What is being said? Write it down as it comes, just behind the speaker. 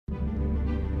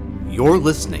You're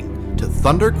listening to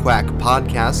Thunderquack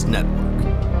Podcast Network.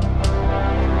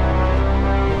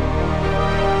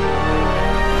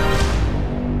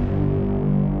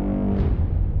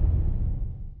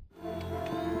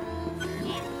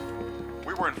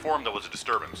 We were informed there was a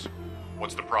disturbance.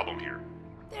 What's the problem here?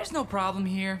 There's no problem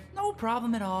here. No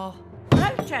problem at all.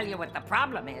 I'll tell you what the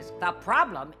problem is. The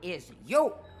problem is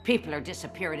you. People are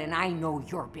disappearing and I know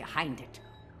you're behind it.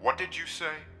 What did you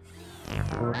say?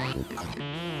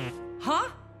 Huh?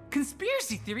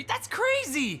 Conspiracy theory? That's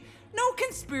crazy! No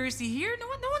conspiracy here. No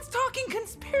one's talking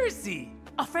conspiracy.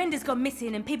 Our friend has gone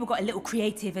missing and people got a little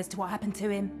creative as to what happened to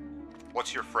him.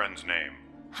 What's your friend's name?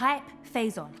 Hype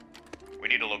Phazon. We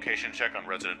need a location check on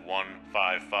resident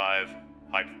 155,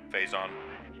 Hype Phazon.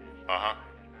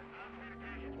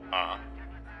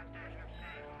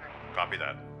 Copy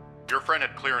that. Your friend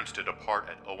had clearance to depart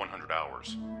at 0100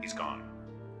 hours. He's gone.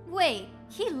 Wait,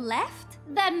 he left?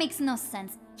 That makes no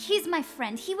sense. He's my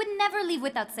friend. He would never leave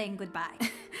without saying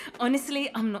goodbye. Honestly,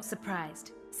 I'm not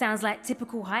surprised. Sounds like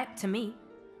typical Hype to me.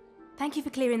 Thank you for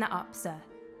clearing that up, sir.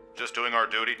 Just doing our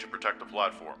duty to protect the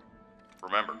platform.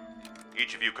 Remember,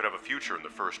 each of you could have a future in the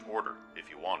First Order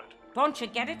if you wanted. Don't you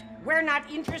get it? We're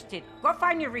not interested. Go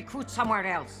find your recruits somewhere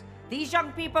else. These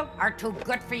young people are too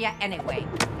good for you anyway.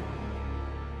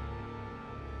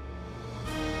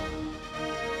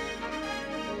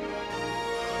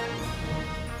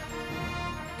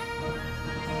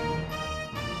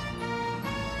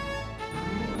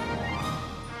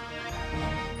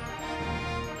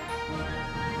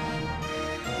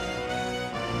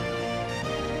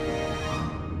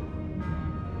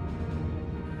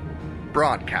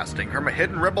 Broadcasting from a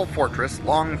hidden rebel fortress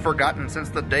long forgotten since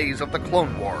the days of the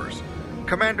Clone Wars,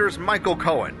 Commanders Michael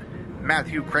Cohen,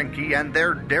 Matthew Krenke, and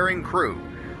their daring crew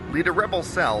lead a rebel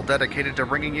cell dedicated to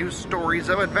bringing you stories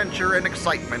of adventure and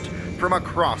excitement from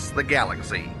across the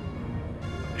galaxy.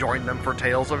 Join them for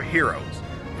tales of heroes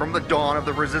from the dawn of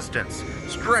the Resistance,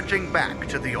 stretching back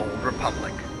to the Old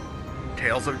Republic.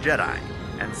 Tales of Jedi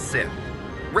and Sith,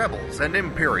 rebels and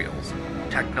Imperials,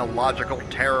 technological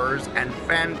terrors, and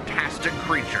fantastic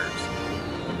creatures.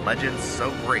 Legends so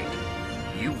great,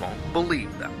 you won't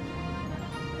believe them.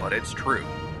 But it's true.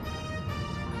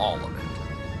 All of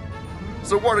it.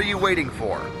 So what are you waiting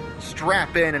for?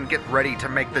 Strap in and get ready to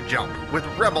make the jump with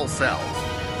Rebel Cells,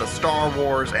 the Star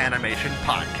Wars Animation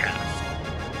Podcast.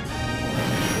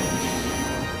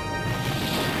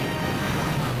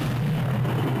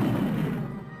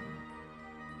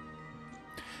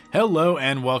 Hello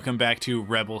and welcome back to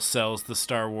Rebel Cells, the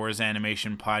Star Wars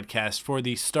Animation Podcast for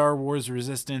the Star Wars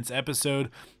Resistance episode,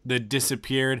 The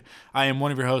Disappeared. I am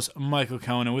one of your hosts, Michael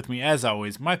Cohen, and with me, as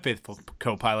always, my faithful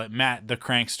co-pilot, Matt the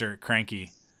Crankster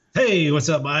Cranky. Hey, what's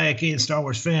up, Mike and Star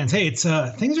Wars fans? Hey, it's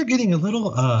things are getting a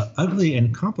little ugly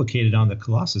and complicated on the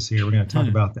Colossus here. We're going to talk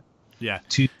about that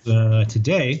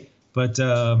today. But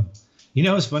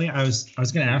it's funny. I was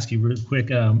going to ask you real quick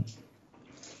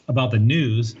about the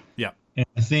news. Yeah. And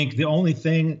I think the only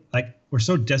thing, we're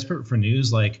so desperate for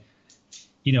news, a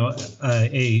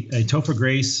Topher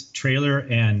Grace trailer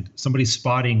and somebody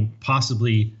spotting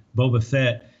possibly Boba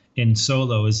Fett in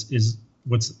Solo is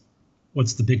what's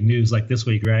the big news this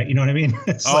week, right? You know what I mean?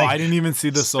 I didn't even see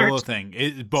the Solo thing.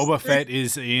 Boba Fett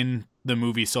is in the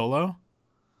movie Solo?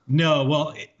 No,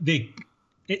 well,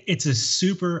 it's a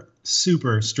super,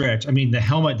 super stretch. I mean, the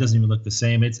helmet doesn't even look the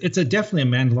same. It's definitely a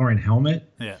Mandalorian helmet.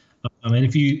 Yeah. And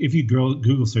if you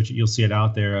Google search it, you'll see it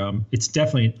out there. It's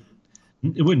definitely,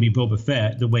 it wouldn't be Boba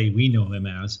Fett the way we know him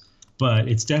as, but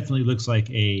it's definitely looks like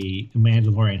a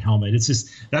Mandalorian helmet. It's just,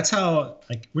 that's how,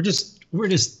 we're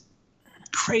just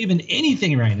craving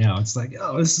anything right now. It's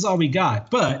this is all we got.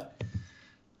 But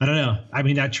I don't know. I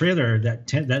mean, that trailer,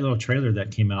 that little trailer that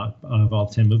came out of all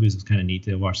 10 movies was kind of neat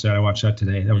to watch that. I watched that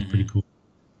today. That was pretty cool.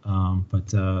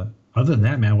 But other than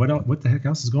that, man, what the heck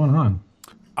else is going on?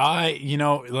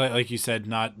 Like you said,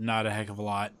 not a heck of a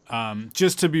lot.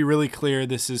 Just to be really clear,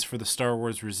 this is for the Star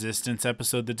Wars Resistance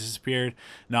episode that disappeared,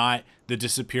 not the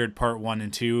Disappeared Part 1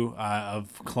 and 2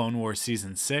 of Clone Wars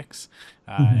Season 6.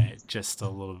 Just a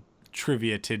little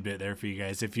trivia tidbit there for you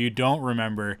guys. If you don't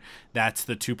remember, that's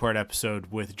the 2-part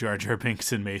episode with Jar Jar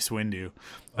Binks and Mace Windu.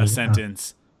 A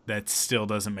sentence that still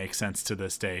doesn't make sense to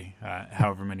this day,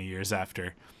 however many years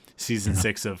after Season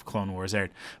 6 of Clone Wars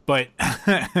aired. But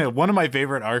one of my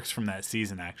favorite arcs from that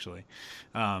season, actually,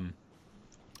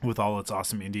 with all its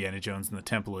awesome Indiana Jones and the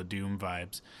Temple of Doom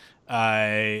vibes.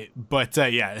 I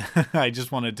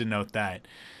just wanted to note that.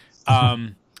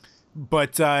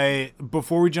 But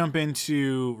before we jump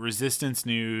into Resistance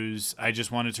news, I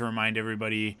just wanted to remind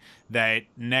everybody that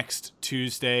next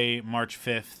Tuesday, March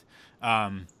 5th,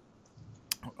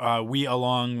 We,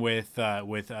 along with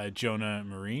Jonah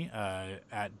Marie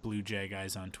at Blue Jay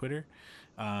Guys on Twitter,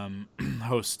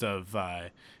 host of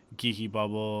Geeky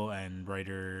Bubble and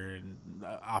writer and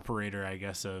operator, I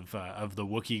guess, of the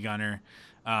Wookiee Gunner.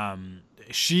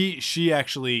 She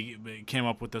actually came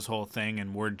up with this whole thing,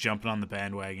 and we're jumping on the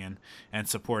bandwagon and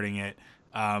supporting it.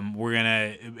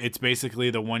 It's basically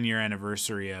the 1 year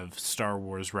anniversary of Star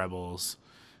Wars Rebels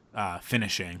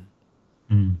finishing.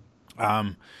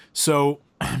 So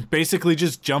basically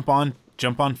just jump on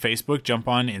Facebook, jump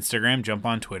on Instagram, jump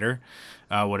on Twitter,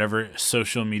 whatever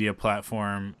social media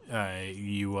platform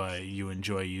you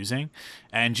enjoy using,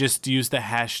 and just use the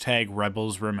hashtag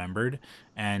Rebels Remembered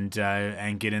and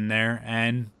get in there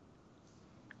and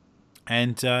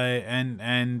tell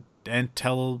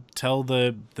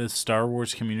the Star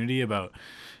Wars community about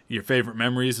your favorite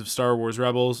memories of Star Wars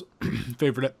Rebels,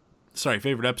 favorite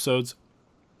episodes,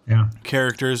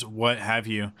 characters, what have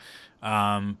you.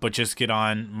 But just get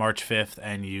on March 5th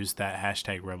and use that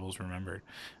hashtag Rebels Remembered,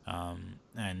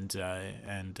 and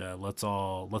let's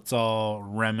all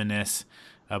reminisce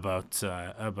about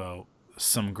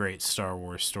some great Star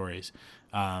Wars stories.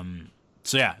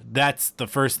 So yeah, that's the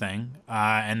first thing,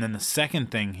 and then the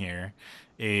second thing here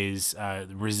is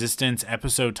Resistance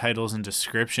episode titles and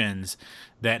descriptions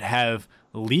that have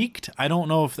leaked. I don't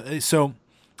know if so.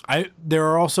 There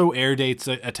are also air dates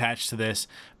attached to this,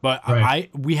 but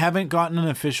we haven't gotten an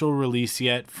official release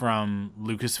yet from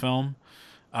Lucasfilm,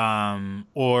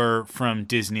 or from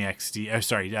Disney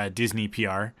XD. Disney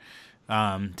PR,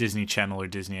 Disney Channel or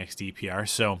Disney XD PR.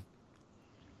 So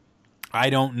I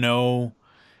don't know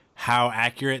how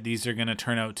accurate these are going to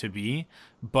turn out to be,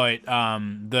 but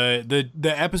the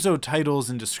episode titles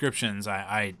and descriptions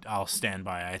I'll stand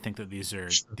by. I think that these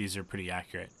are pretty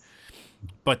accurate.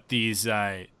 But these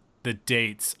the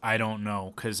dates I don't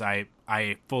know, because I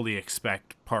fully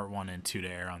expect part 1 and 2 to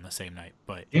air on the same night.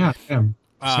 But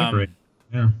separate.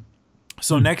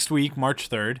 So next week, March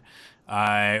 3rd,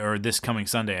 or this coming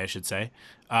Sunday, I should say,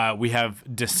 we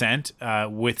have Descent.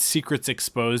 With secrets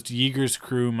exposed, Yeager's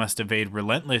crew must evade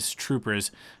relentless troopers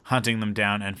hunting them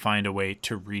down and find a way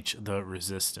to reach the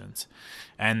Resistance.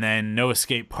 And then No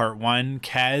Escape Part 1,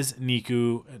 Kaz,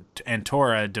 Niku, and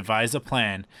Tora devise a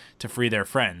plan to free their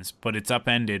friends, but it's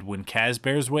upended when Kaz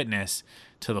bears witness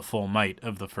to the full might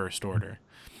of the First Order.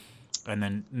 And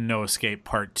then No Escape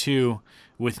Part 2,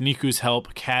 with Niku's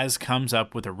help, Kaz comes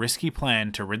up with a risky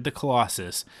plan to rid the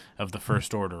Colossus of the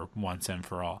First Order once and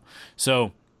for all.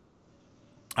 So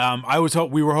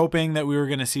we were hoping that we were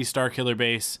going to see Starkiller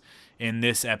Base in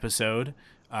this episode.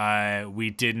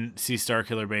 We didn't see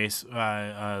Starkiller Base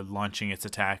launching its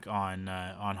attack on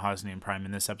Hosnian Prime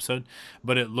in this episode,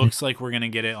 but it looks like we're going to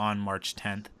get it on March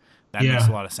 10th. That makes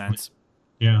a lot of sense.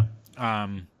 Yeah.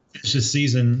 It's just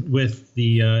season with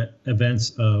the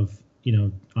events of,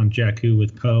 on Jakku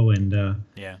with Poe and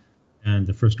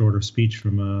the First Order speech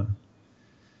from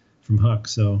Huck.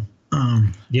 So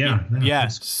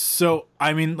So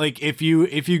I mean, like, if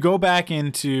you go back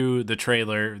into the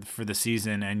trailer for the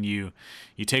season and you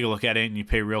take a look at it and you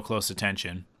pay real close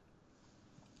attention,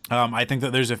 I think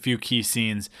that there's a few key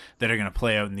scenes that are going to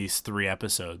play out in these 3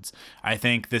 episodes. I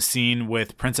think the scene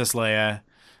with Princess Leia,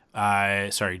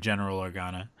 General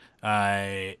Organa,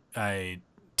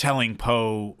 telling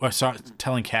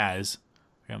Kaz,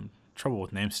 I'm in trouble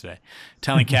with names today,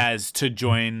 telling Kaz to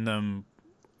join them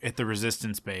at the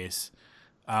Resistance base.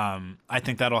 I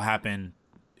think that'll happen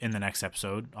in the next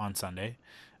episode on Sunday,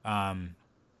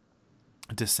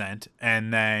 Descent,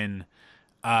 and then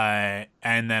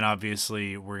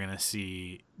obviously we're gonna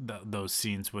see those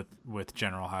scenes with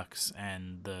General Hux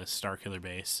and the Starkiller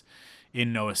Base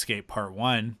in No Escape Part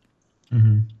 1.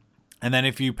 And then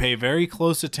if you pay very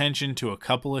close attention to a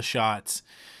couple of shots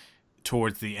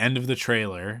towards the end of the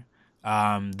trailer,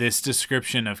 this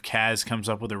description of Kaz comes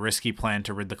up with a risky plan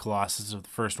to rid the Colossus of the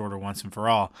First Order once and for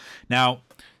all. Now,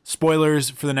 spoilers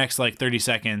for the next 30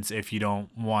 seconds if you don't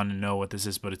want to know what this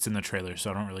is, but it's in the trailer, so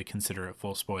I don't really consider it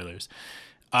full spoilers.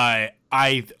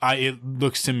 It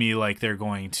looks to me like they're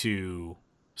going to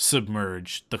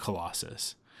submerge the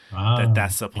Colossus.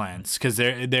 That's the plans, because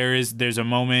there's a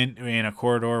moment in a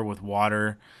corridor with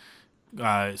water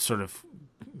sort of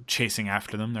chasing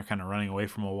after them. They're kind of running away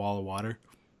from a wall of water,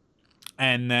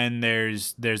 and then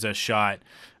there's a shot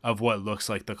of what looks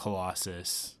like the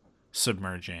Colossus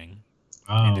submerging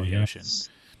into the ocean.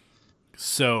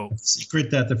 So, a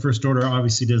secret that the First Order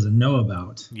obviously doesn't know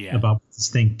about what this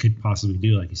thing could possibly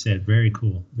do, like you said. Very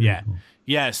cool. Very cool.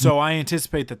 So I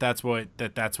anticipate that's what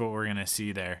we're gonna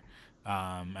see there.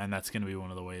 And that's going to be one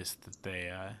of the ways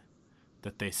that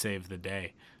they save the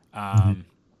day.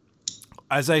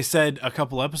 as I said a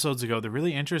couple episodes ago, the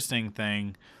really interesting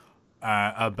thing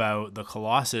about the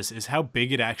Colossus is how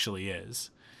big it actually is.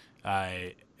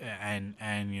 And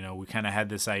we kind of had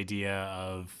this idea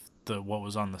of what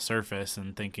was on the surface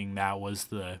and thinking that was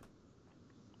the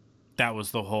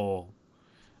whole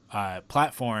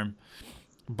platform,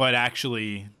 but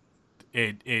actually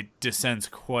it descends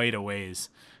quite a ways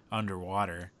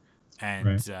underwater, and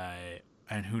right.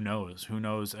 And who knows?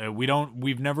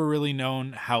 We've never really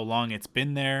known how long it's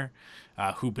been there,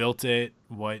 who built it,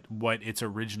 what its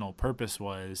original purpose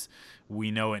was. We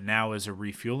know it now as a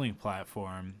refueling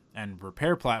platform and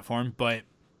repair platform, but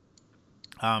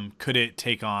could it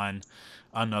take on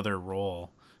another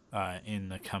role in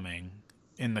the coming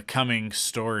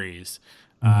stories?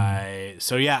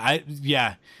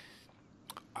 Mm-hmm.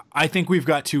 I think we've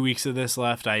got 2 weeks of this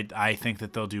left. I think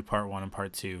that they'll do part 1 and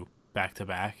part 2 back to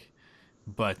back.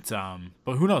 But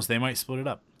who knows? They might split it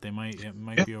up. It might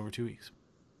be over 2 weeks.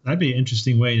 That'd be an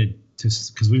interesting way to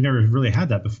because we've never really had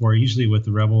that before. Usually with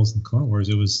the Rebels and Clone Wars,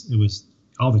 it was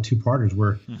all the 2-parters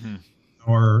were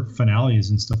or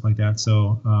finales and stuff like that.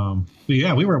 So, but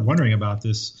yeah, we were wondering about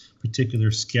this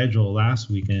particular schedule last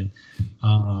weekend.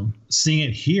 Seeing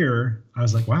it here, I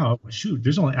was like, wow, shoot!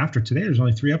 There's only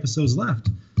 3 episodes left.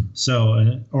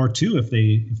 So, or 2 if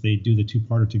they do the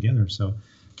 2-parter together. So.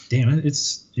 Damn, it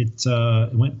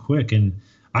went quick, and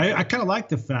I kind of like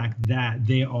the fact that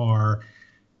they are,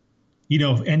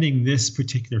 ending this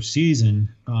particular season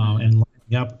and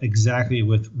lining up exactly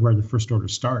with where the First Order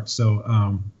starts. So,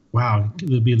 wow,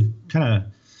 it'll be kind of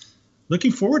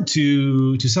looking forward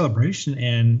to Celebration,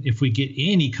 and if we get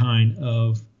any kind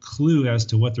of clue as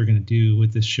to what they're going to do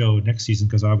with this show next season,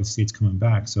 because obviously it's coming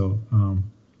back. So,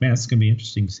 man, it's going to be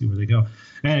interesting to see where they go.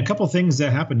 And a couple of things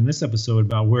that happened in this episode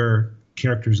about where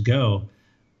characters go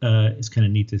is kind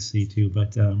of neat to see too,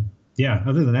 but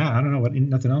other than that, I don't know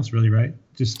nothing else really, right?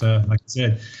 Just like I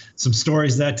said, some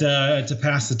stories that to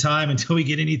pass the time until we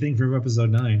get anything from episode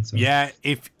 9. So yeah,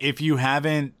 if you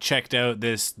haven't checked out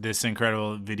this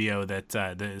incredible video that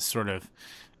the sort of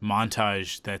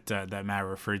montage that Matt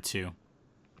referred to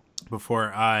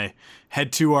before,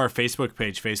 head to our Facebook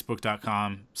page,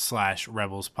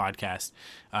 facebook.com/Rebels Podcast,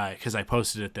 because I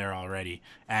posted it there already,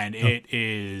 and it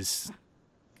is,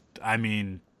 I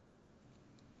mean,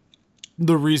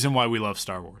 the reason why we love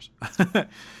Star Wars.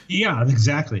 Yeah,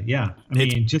 exactly. Yeah, I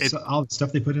mean, just all the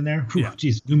stuff they put in there.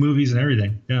 Geez, new movies and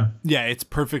everything. Yeah, it's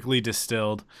perfectly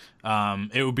distilled.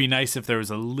 It would be nice if there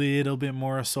was a little bit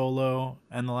more Solo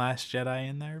and The Last Jedi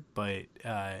in there, but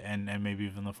and maybe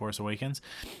even The Force Awakens.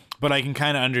 But I can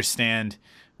kind of understand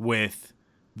with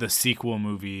the sequel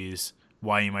movies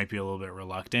why you might be a little bit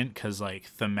reluctant, because like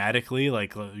thematically,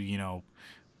 like,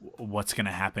 what's going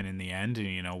to happen in the end,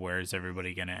 and where is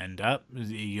everybody going to end up,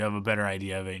 you have a better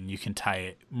idea of it, and you can tie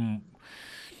it.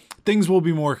 Things will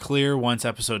be more clear once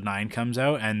episode 9 comes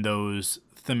out, and those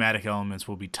thematic elements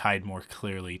will be tied more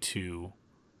clearly to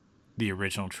the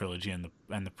original trilogy and the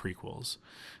prequels.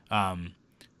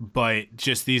 But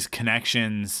just these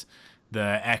connections,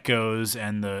 the echoes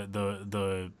and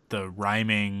the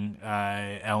rhyming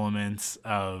elements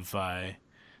of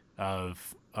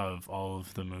all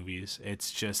of the movies,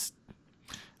 it's just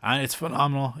it's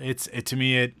phenomenal. To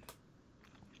me,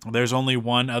 there's only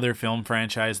one other film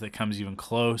franchise that comes even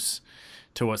close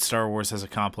to what Star Wars has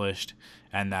accomplished,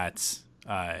 and that's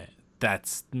the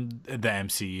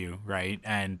MCU, right?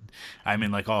 And I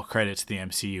mean, like, all credit to the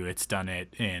MCU. It's done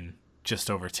it in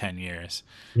just over 10 years.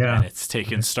 Yeah. And it's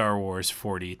taken Star Wars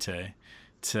 40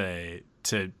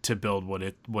 to build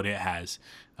what it has.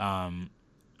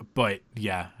 But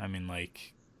yeah, I mean,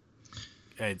 like,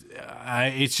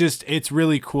 it's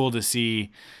really cool to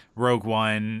see Rogue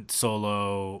One,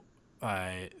 Solo,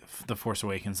 The Force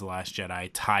Awakens, The Last Jedi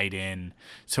tied in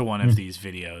to one of these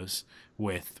videos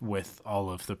with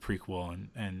all of the prequel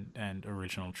and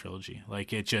original trilogy.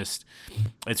 Like, it's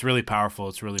really powerful.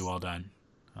 It's really well done.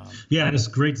 Yeah, and it's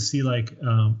great to see, like,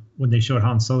 when they showed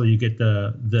Han Solo, you get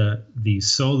the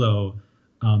Solo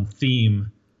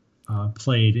theme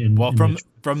played in. Well,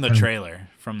 from the trailer.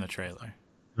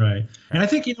 Right. And I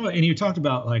think, and you talked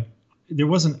about, like, there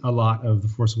wasn't a lot of The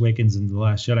Force Awakens and The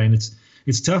Last Jedi, and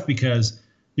it's tough because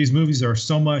these movies are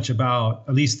so much about,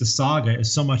 at least the saga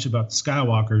is so much about the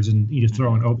Skywalkers, and you just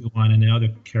throw in Obi-Wan and the other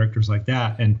characters like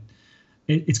that, and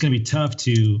it's going to be tough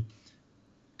to,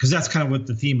 because that's kind of what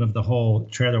the theme of the whole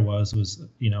trailer was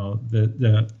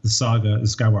the saga, the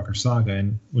Skywalker saga,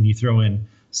 and when you throw in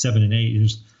 7 and 8,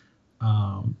 there's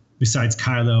besides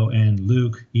Kylo and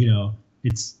Luke,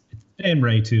 it's and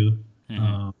Rey too.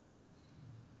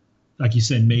 Like you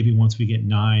said, maybe once we get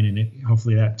 9, and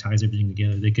hopefully that ties everything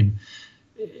together, they can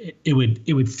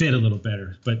it would fit a little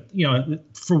better. But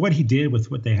for what he did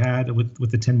with what they had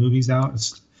with the 10 movies out,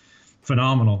 it's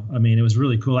phenomenal. I mean, it was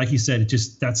really cool. Like you said, it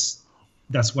just that's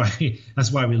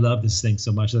why we love this thing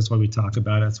so much. That's why we talk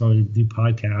about it. That's why we do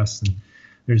podcasts. And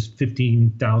there's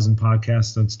 15,000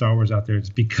 podcasts on Star Wars out there. It's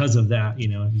because of that.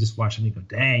 You just watch it and you go,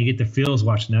 dang, you get the feels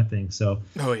watching that thing. So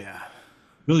oh yeah,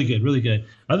 really good, really good.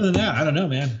 Other than that, I don't know,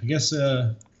 man. I guess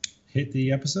hit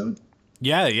the episode.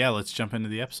 Yeah. Let's jump into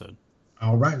the episode.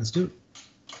 All right, let's do it.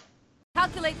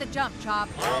 Calculate the jump, Chop.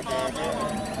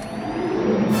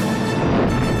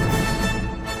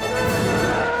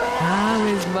 How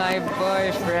is my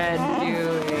boyfriend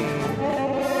doing?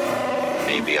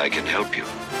 Maybe I can help you.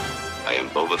 I am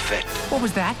Boba Fett. What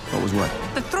was that? What was what?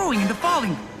 The throwing and the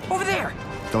falling. Over there.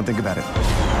 Don't think about it.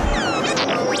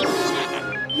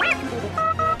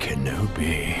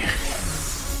 Kenobi.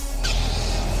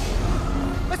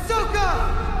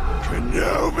 Ahsoka!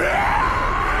 Kenobi!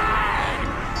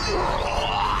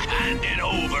 Hand it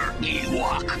over,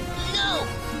 Ewok.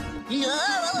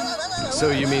 So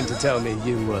you mean to tell me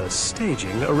you were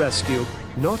staging a rescue,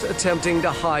 not attempting to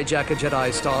hijack a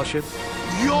Jedi starship?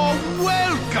 You're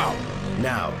welcome!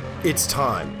 Now, it's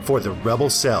time for the Rebel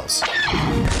Cells.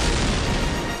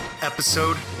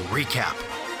 Episode recap.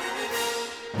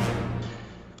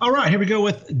 All right, here we go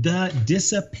with The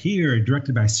Disappeared,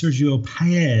 directed by Sergio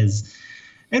Paez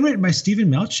and written by Stephen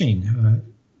Melching.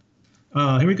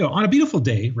 Here we go. On a beautiful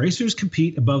day, racers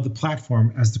compete above the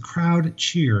platform as the crowd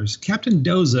cheers. Captain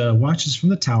Doza watches from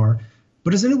the tower,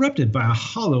 but is interrupted by a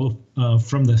hollow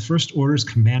from the First Order's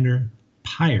commander,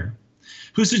 Pyre,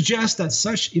 who suggests that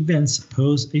such events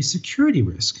pose a security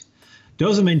risk.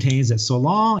 Doza maintains that so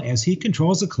long as he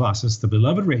controls the Colossus, the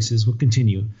beloved races will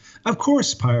continue. Of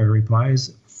course, Pyre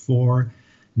replies, for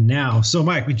now. So,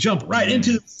 Mike, we jump right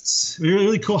into this.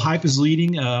 Really cool hype is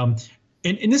leading. And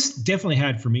this definitely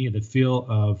had for me the feel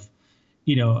of,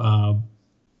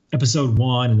 episode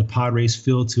 1 and the pod race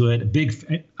feel to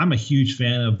it. I'm a huge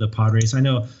fan of the pod race. I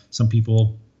know some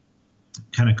people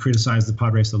kind of criticize the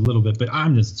pod race a little bit, but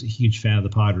I'm just a huge fan of the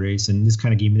pod race, and this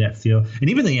kind of gave me that feel. And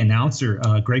even the announcer,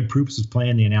 Greg Proops, was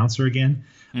playing the announcer again.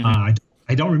 Mm-hmm.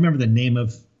 I don't remember the name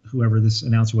of whoever this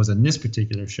announcer was in this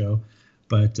particular show,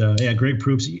 but Greg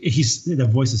Proops, the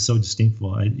voice is so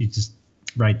distinctful. It just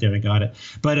right there, I got it.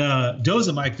 But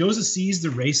Doza sees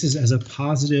the races as a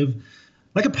positive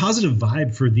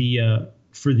vibe for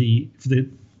the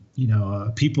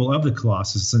people of the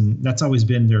Colossus, and that's always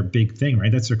been their big thing,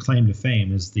 right? That's their claim to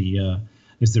fame is the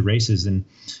races, and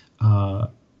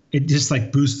it just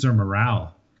like boosts their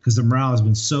morale, because the morale has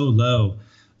been so low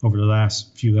over the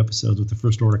last few episodes with the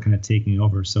First Order kind of taking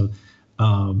over. So,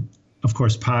 of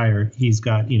course, Pyre, he's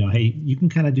got hey, you can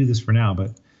kind of do this for now,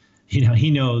 but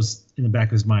he knows in the back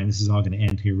of his mind this is all going to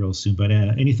end here real soon. But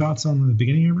any thoughts on the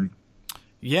beginning here, Mike?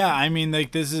 Yeah, I mean,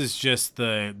 like, this is just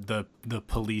the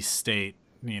police state,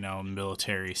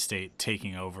 military state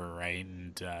taking over, right?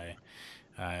 And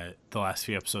the last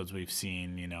few episodes we've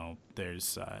seen,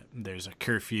 there's a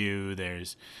curfew,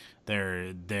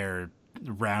 they're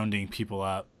rounding people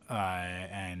up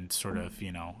and sort of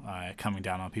coming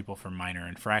down on people for minor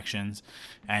infractions,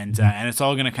 and it's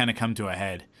all going to kind of come to a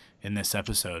head in this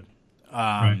episode,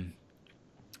 right.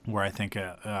 Where I think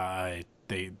I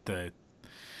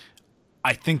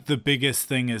think the biggest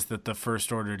thing is that the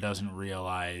First Order doesn't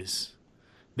realize,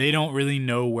 they don't really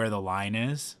know where the line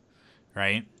is,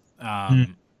 right?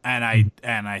 And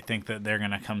I think that they're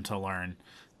gonna come to learn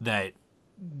that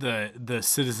the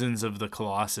citizens of the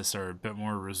Colossus are a bit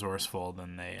more resourceful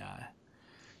than they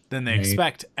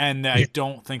expect, and I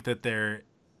don't think that they're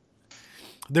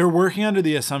working under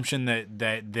the assumption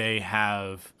that they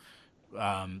have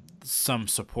some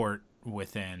support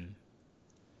within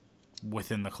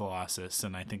the Colossus,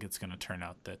 and I think it's going to turn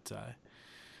out that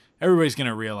everybody's going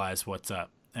to realize what's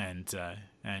up and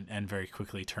very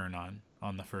quickly turn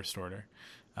on the First Order,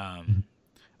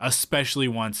 especially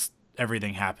once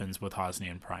everything happens with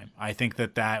Hosnian Prime. I think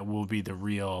that will be the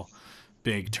real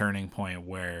big turning point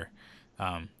where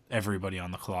everybody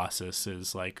on the Colossus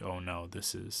is like, oh no,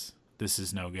 this is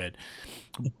no good.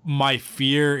 My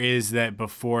fear is that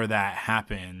before that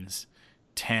happens,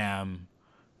 Tam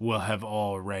will have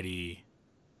already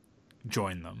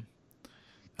joined them.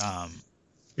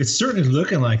 It's certainly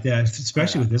looking like that,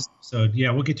 especially with this episode.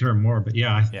 Yeah, we'll get to her more, but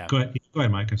Go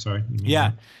ahead, Mike. I'm sorry.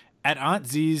 Yeah. At Aunt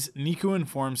Z's, Niku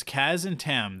informs Kaz and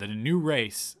Tam that a new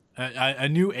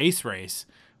ace race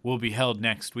will be held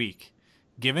next week,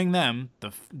 giving them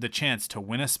the chance to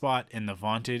win a spot in the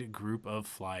vaunted group of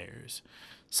flyers.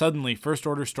 Suddenly, First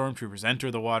Order stormtroopers enter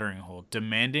the watering hole,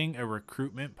 demanding a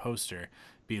recruitment poster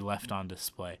be left on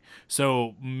display.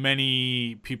 So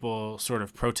many people sort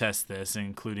of protest this,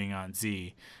 including on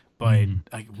Z. But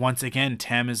like once again,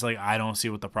 Tam is like, I don't see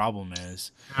what the problem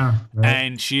is. Yeah, right.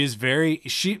 And she is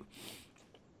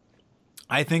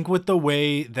I think with the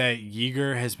way that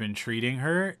Yeager has been treating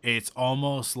her, it's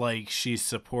almost like she's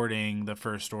supporting the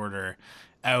First Order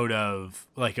out of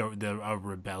like a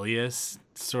rebellious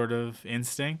sort of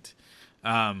instinct.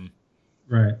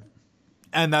 Right.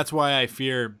 And that's why I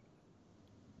fear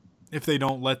if they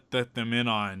don't let them in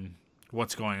on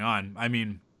what's going on. I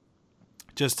mean,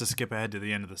 just to skip ahead to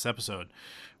the end of this episode,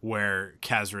 where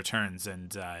Kaz returns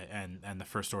and the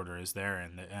First Order is there,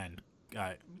 and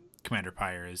Commander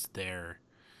Pyre is there,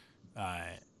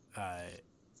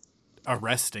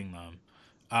 arresting them.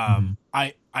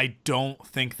 I don't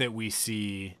think that we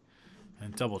see,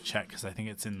 and double check because I think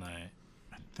it's in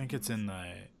the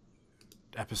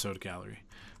episode gallery,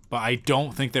 but I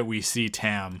don't think that we see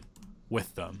Tam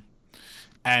with them,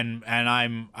 and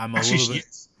I'm Actually, little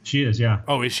bit. She is, yeah.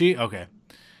 Oh, is she? Okay.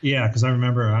 Yeah, because I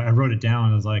remember I wrote it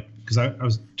down. I was like, because I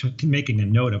was making a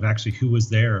note of actually who was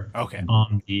there. Okay.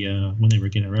 On the when they were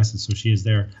getting arrested, so she is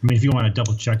there. I mean, if you want to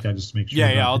double check that, just to make sure.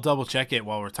 Yeah, I'll double check it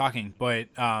while we're talking. But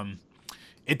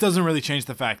it doesn't really change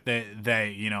the fact that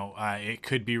it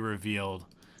could be revealed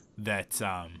that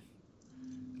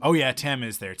Tam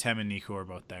is there. Tam and Nico are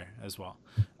both there as well.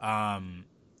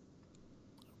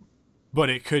 But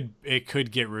it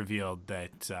could get revealed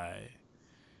that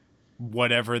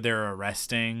whatever they're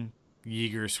arresting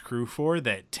Yeager's crew for,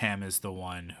 that Tam is the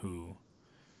one who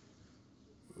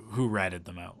ratted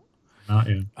them out.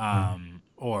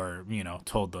 Or,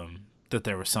 told them that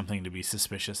there was something to be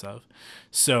suspicious of.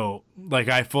 So, like,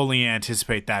 I fully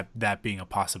anticipate that being a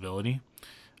possibility.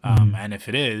 And if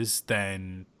it is,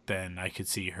 then I could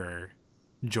see her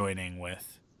joining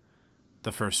with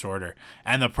the First Order.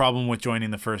 And the problem with joining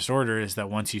the First Order is that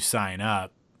once you sign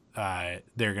up,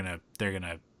 they're gonna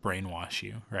brainwash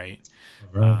you, right?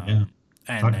 Right.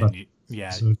 And then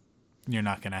you're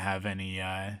not gonna have any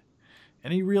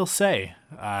real say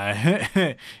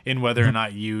in whether or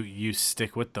not you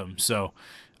stick with them. So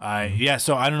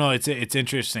so I don't know. It's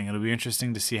interesting. It'll be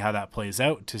interesting to see how that plays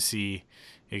out, to see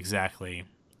exactly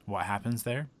what happens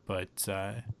there. But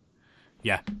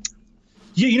yeah,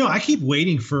 I keep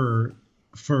waiting for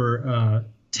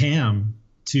Tam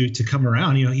to come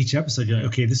around. Each episode, you're like,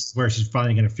 okay, this is where she's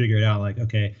finally going to figure it out. Like,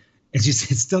 okay,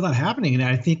 it's still not happening. And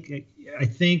I think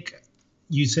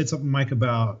you said something, Mike,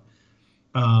 about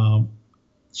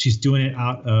she's doing it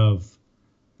out of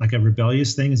like a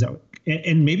rebellious thing. Is that,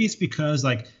 and maybe it's because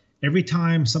like every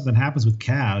time something happens with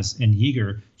Kaz and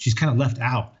Yeager, she's kind of left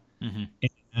out,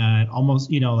 and almost,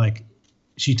 like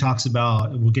she talks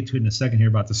about, we'll get to it in a second here,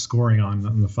 about the scoring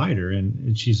on the fighter,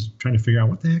 and she's trying to figure out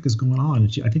what the heck is going on.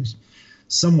 And I think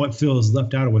somewhat feels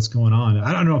left out of what's going on.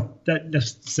 I don't know if that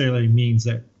necessarily means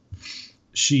that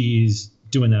she's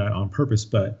doing that on purpose,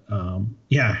 but I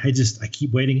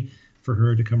keep waiting for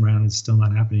her to come around, and it's still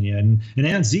not happening yet. And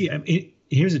Aunt Z,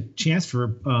 here's a chance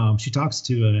for she's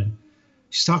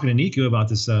talking to Nico about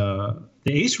this the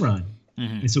Ace run,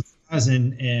 and so Kaz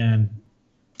and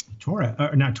Tora,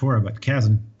 or not Tora, but Kaz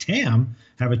and Tam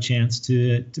have a chance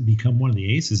to become one of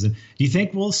the aces. And do you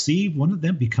think we'll see one of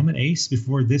them become an ace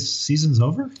before this season's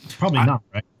over? Probably not,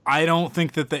 right? I don't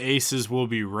think that the aces will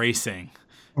be racing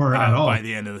or at all by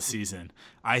the end of the season.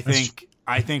 I think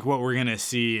what we're gonna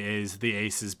see is the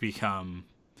aces become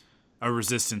a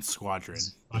resistance squadron.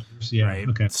 Yeah. Right.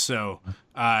 Okay. So,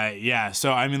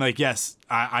 So I mean, like, yes,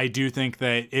 I do think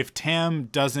that if Tam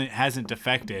hasn't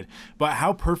defected, but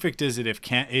how perfect is it if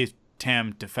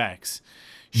Tam defects?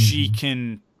 She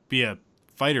can be a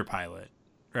fighter pilot,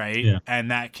 right? Yeah. And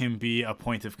that can be a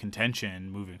point of contention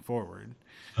moving forward.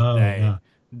 When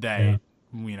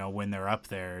they're up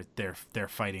there, they're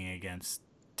fighting against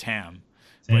Tam,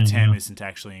 but Tam isn't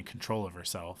actually in control of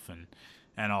herself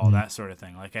and all that sort of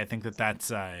thing. Like, I think that's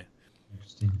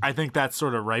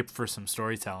sort of ripe for some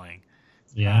storytelling.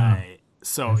 Yeah.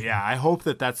 I hope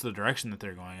that that's the direction that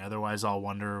they're going. Otherwise, I'll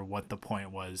wonder what the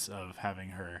point was of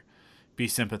having her be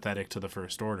sympathetic to the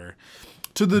First Order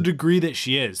to the degree that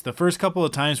she is. The first couple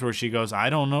of times where she goes, I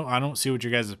don't know, I don't see what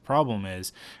your guys' problem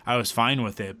is, I was fine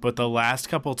with it. But the last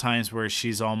couple of times where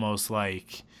she's almost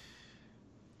like,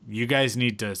 you guys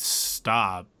need to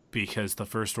stop because the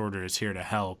First Order is here to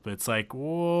help. It's like,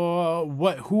 whoa,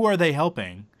 who are they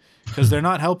helping? Because they're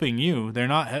not helping you. They're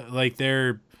not, like,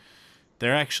 they're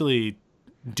actually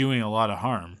doing a lot of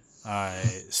harm.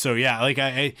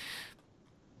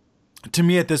 To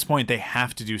me at this point, they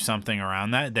have to do something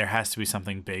around that. There has to be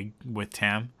something big with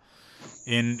Tam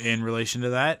in relation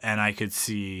to that, and I could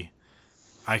see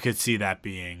that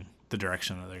being the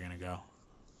direction that they're going to go.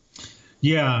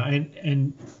 Yeah,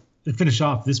 and to finish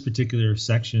off this particular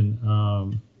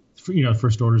section,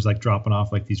 First Order's like dropping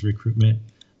off like these recruitment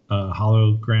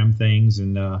hologram things,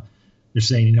 and they're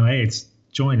saying, hey, it's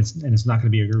join, and it's not going to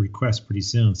be a request pretty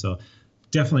soon. So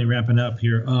definitely ramping up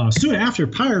here. Soon after,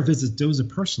 Pyre visits Doza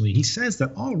personally. He says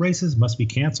that all races must be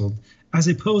canceled as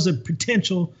they pose a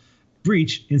potential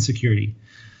breach in security.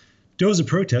 Doza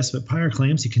protests, but Pyre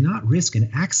claims he cannot risk an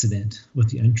accident with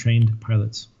the untrained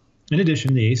pilots. In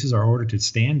addition, the Aces are ordered to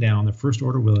stand down. The First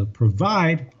Order will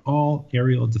provide all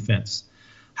aerial defense.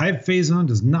 Hype Phazon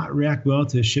does not react well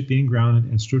to his ship being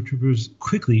grounded, and stormtroopers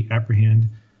quickly apprehend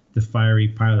the fiery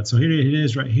pilot. So here it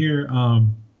is right here.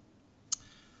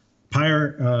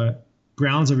 Pyre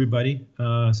grounds everybody,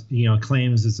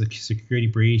 claims it's a security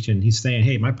breach, and he's saying,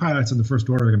 hey, my pilots in the First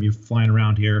Order are going to be flying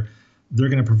around here. They're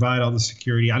going to provide all the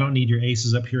security. I don't need your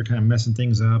Aces up here kind of messing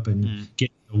things up and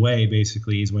getting away,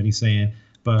 basically, is what he's saying.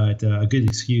 But a good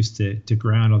excuse to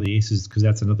ground all the Aces, because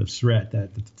that's another threat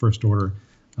that the First Order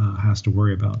has to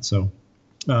worry about. So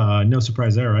no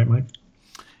surprise there, right, Mike?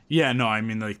 Yeah, no, I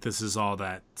mean, like, this is all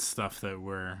that stuff that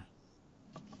we're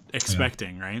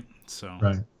expecting, right? So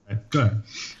Right. Go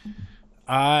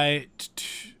ahead.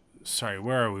 Sorry,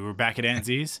 where are we? We're back at Aunt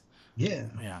Z's? Yeah.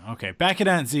 Yeah, okay. Back at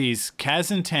Aunt Z's,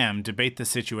 Kaz and Tam debate the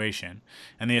situation,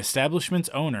 and the establishment's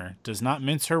owner does not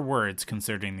mince her words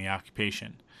concerning the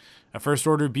occupation. A First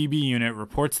Order BB unit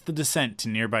reports the descent to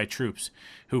nearby troops,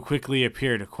 who quickly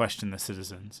appear to question the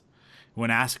citizens. When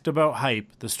asked about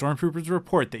Hype, the stormtroopers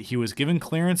report that he was given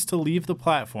clearance to leave the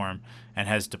platform and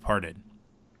has departed.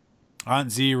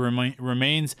 Aunt Z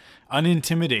remains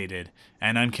unintimidated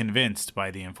and unconvinced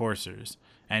by the enforcers,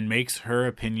 and makes her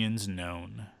opinions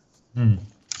known.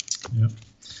 Yep.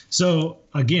 So,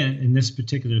 again, in this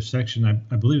particular section,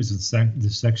 I believe it's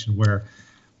this section where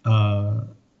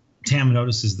Tam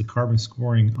notices the carbon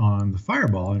scoring on the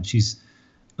Fireball, and she's,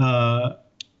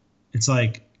 it's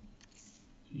like,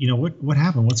 what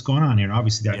happened? What's going on here? And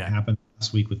obviously that happened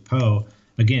last week with Poe.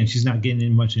 Again, she's not getting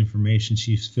in much information.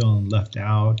 She's feeling left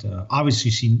out.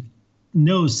 Obviously, she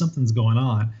knows something's going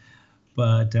on,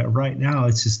 but right now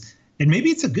it's just, and maybe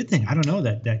it's a good thing. I don't know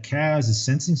that Kaz is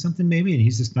sensing something maybe, and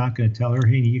he's just not going to tell her,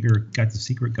 hey, Yeager got the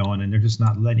secret going, and they're just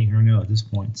not letting her know at this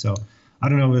point. So I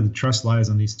don't know where the trust lies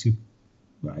on these two.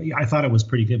 I thought it was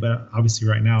pretty good, but obviously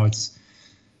right now it's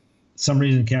some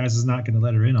reason Kaz is not going to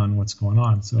let her in on what's going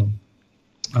on. So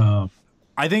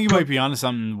I think you might be onto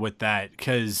something with that,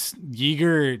 because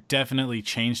Yeager definitely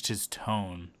changed his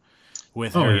tone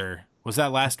with her. Yeah. Was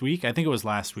that last week? I think it was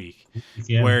last week,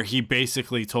 where he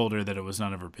basically told her that it was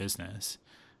none of her business,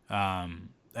 and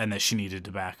that she needed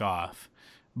to back off.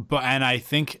 And I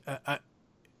think that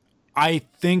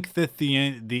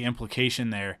the implication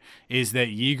there is that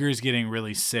Yeager's getting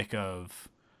really sick of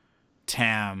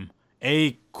Tam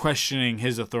questioning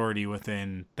his authority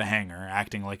within the hangar,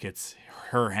 acting like it's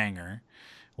her hangar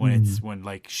when when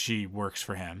like she works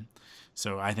for him.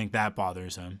 So I think that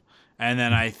bothers him. And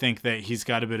then I think that he's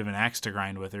got a bit of an axe to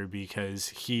grind with her, because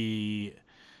he,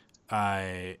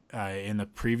 in the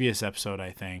previous episode, I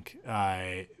think,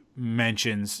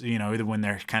 mentions, when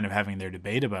they're kind of having their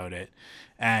debate about it,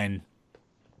 and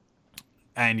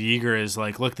Yeager is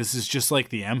like, look, this is just like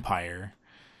the Empire,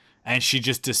 and she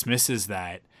just dismisses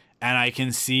that. And I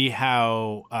can see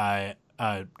how a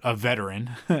veteran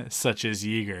such as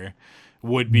Yeager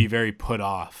would be very put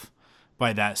off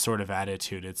by that sort of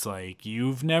attitude. It's like,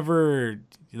 you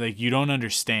don't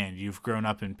understand. You've grown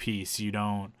up in peace. You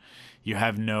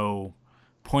have no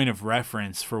point of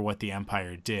reference for what the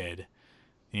Empire did,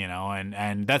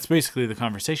 and that's basically the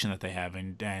conversation that they have.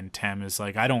 And Tam is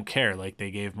like, I don't care. Like, they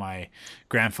gave my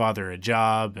grandfather a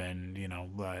job and,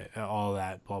 all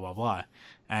that, blah, blah, blah.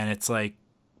 And it's like,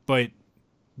 but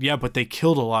they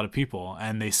killed a lot of people,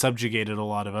 and they subjugated a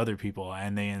lot of other people,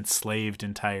 and they enslaved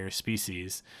entire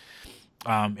species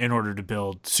in order to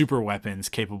build super weapons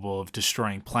capable of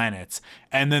destroying planets,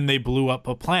 and then they blew up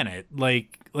a planet. I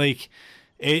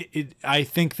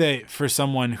think that for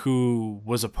someone who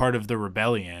was a part of the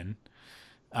rebellion,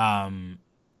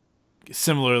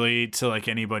 similarly to like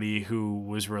anybody who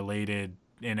was related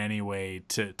in any way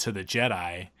to the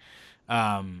Jedi,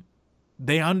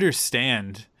 they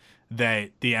understand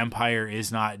that the Empire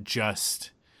is not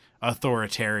just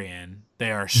authoritarian.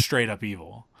 They are straight up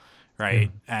evil.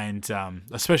 Right. Yeah. And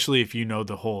especially if you know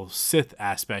the whole Sith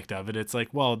aspect of it, it's like,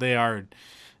 well, they are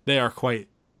quite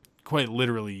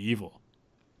literally evil.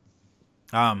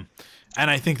 And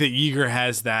I think that Yeager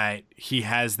has that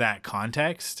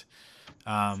context.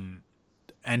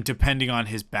 depending on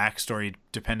his backstory,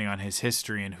 depending on his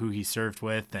history and who he served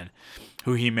with and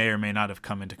who he may or may not have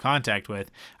come into contact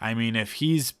with, I mean, if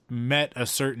he's met a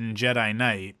certain Jedi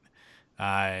Knight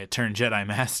turned Jedi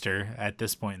Master at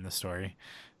this point in the story,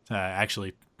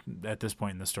 actually, at this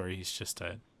point in the story, he's just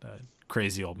a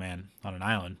crazy old man on an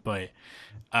island. But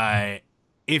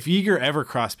if Yeager ever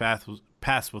crossed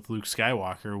paths with Luke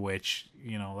Skywalker, which,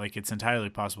 you know, like, it's entirely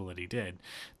possible that he did,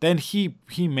 then he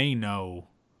may know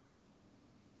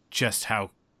just how,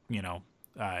 you know,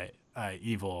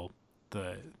 evil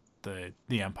the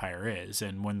Empire is.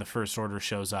 And when the First Order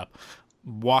shows up,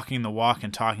 walking the walk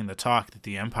and talking the talk that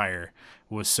the Empire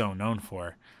was so known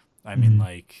for, I mean,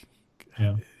 like,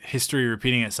 history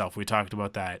repeating itself. We talked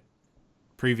about that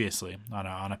previously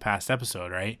on a past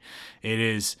episode, right?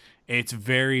 It's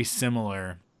very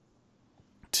similar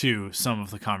to some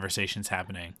of the conversations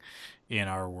happening in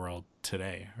our world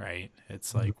today, right?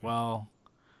 It's like, well,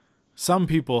 some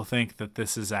people think that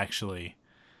this is actually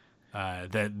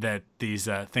that these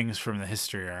things from the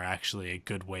history are actually a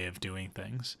good way of doing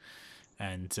things,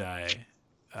 and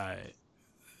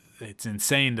it's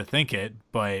insane to think it.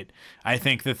 But I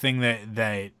think the thing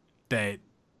that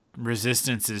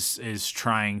Resistance is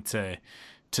trying to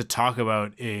talk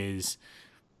about is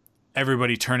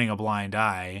everybody turning a blind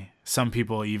eye. Some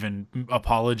people even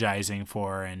apologizing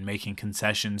for and making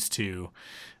concessions to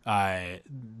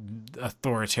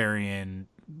authoritarian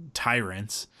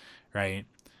tyrants, right?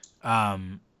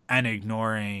 And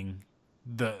ignoring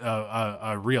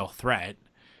a real threat,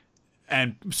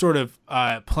 and sort of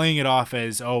playing it off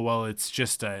as, oh, well, this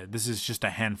is just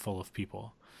a handful of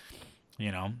people,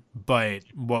 you know. But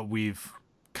what we've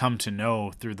come to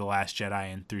know through The Last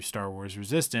Jedi and through Star Wars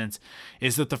Resistance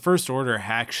is that the First Order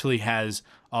actually has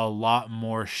a lot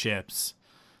more ships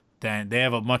than they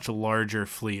have, a much larger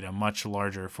fleet, a much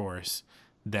larger force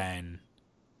than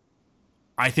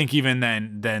I think even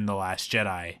than The Last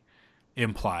Jedi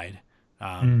implied.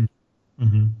 I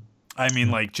mean,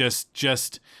 like,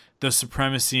 just the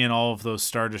supremacy in all of those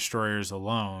Star Destroyers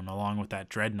alone, along with that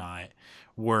Dreadnought,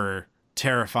 were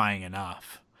terrifying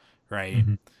enough, right?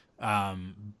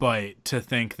 But to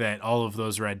think that all of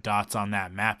those red dots on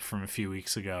that map from a few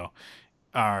weeks ago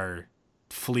are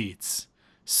fleets.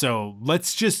 So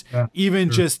let's just,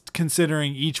 just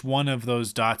considering each one of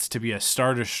those dots to be a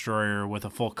Star Destroyer with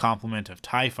a full complement of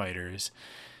TIE fighters,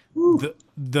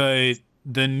 the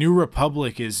New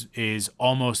Republic is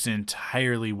almost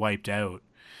entirely wiped out.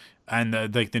 And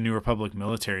the New Republic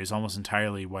military is almost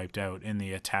entirely wiped out in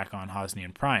the attack on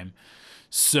Hosnian Prime.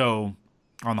 So,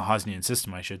 on the Hosnian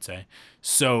system, I should say.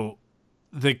 So,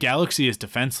 the galaxy is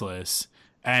defenseless,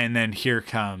 and then here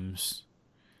comes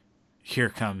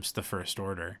the First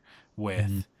Order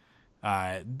with,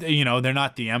 you know, they're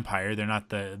not the Empire, they're not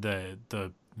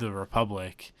the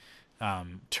Republic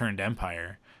turned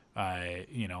Empire,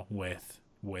 you know, with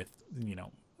you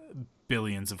know,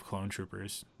 billions of clone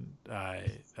troopers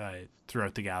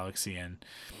throughout the galaxy, and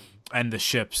the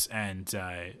ships and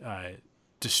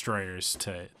destroyers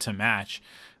to match,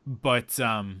 but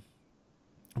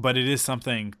it is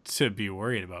something to be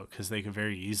worried about, because they could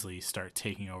very easily start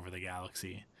taking over the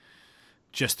galaxy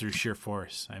just through sheer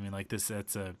force. I mean, like, it's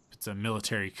a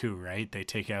military coup, right? They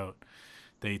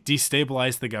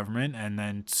destabilize the government and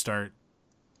then start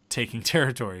taking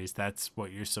territories. That's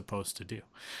what you're supposed to do.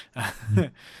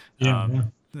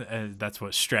 That's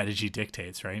what strategy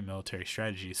dictates, right? Military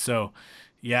strategy. So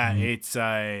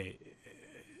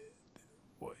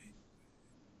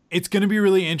it's going to be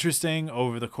really interesting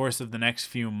over the course of the next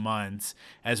few months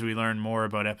as we learn more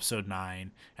about Episode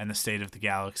 9 and the state of the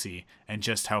galaxy, and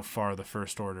just how far the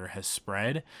First Order has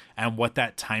spread and what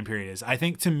that time period is. I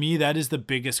think, to me, that is the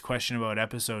biggest question about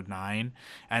Episode 9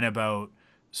 and about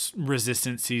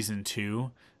Resistance Season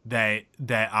 2 that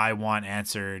I want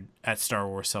answered at Star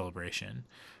Wars Celebration.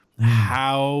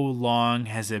 How long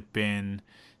has it been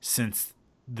since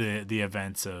the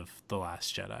events of The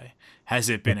Last Jedi? Has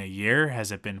it been a year?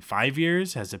 Has it been 5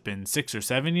 years? Has it been 6 or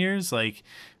 7 years? Like,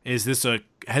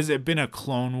 has it been a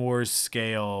Clone Wars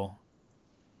scale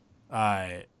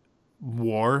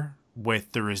war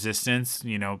with the Resistance,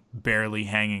 you know, barely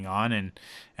hanging on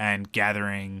and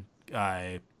gathering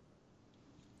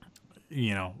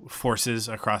you know, forces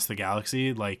across the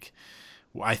galaxy, like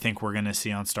I think we're going to see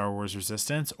on Star Wars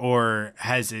Resistance? Or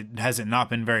has it not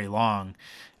been very long,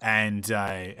 and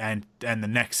the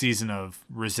next season of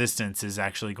Resistance is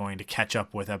actually going to catch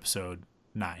up with Episode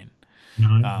 9?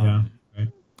 Right.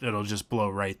 It'll just blow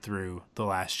right through The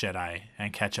Last Jedi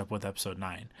and catch up with Episode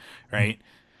 9, right?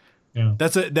 Yeah.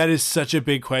 That is such a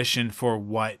big question for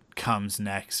what comes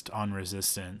next on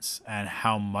Resistance and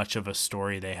how much of a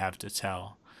story they have to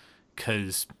tell.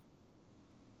 because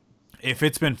if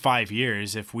it's been 5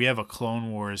 years, if we have a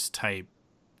Clone Wars type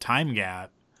time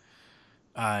gap,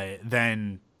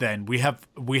 then we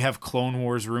have Clone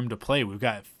Wars room to play. We've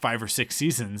got 5 or 6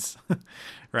 seasons,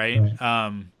 right?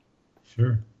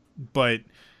 Sure. But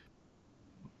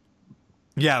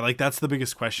yeah, like that's the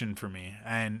biggest question for me,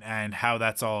 and how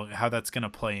that's going to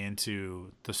play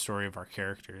into the story of our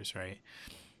characters, right?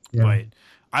 Yeah.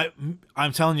 But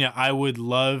I'm telling you, I would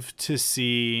love to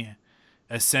see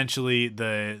essentially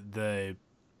the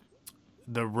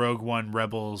Rogue One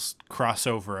Rebels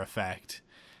crossover effect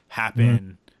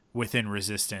happen within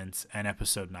Resistance and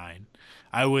Episode 9.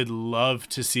 I would love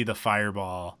to see the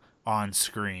fireball on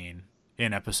screen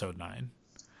in Episode 9.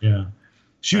 Yeah.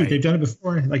 Shoot, they've done it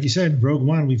before. Like you said, Rogue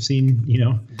One, we've seen,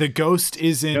 The Ghost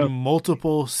is in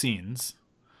multiple scenes.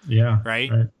 Yeah.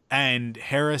 Right? And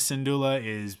Hera Syndulla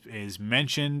is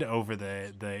mentioned over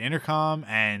the intercom,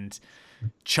 and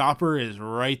Chopper is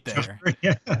right there.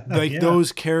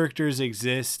 Those characters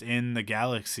exist in the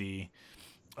galaxy.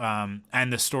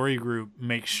 And the story group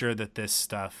makes sure that this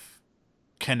stuff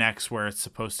connects where it's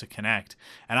supposed to connect.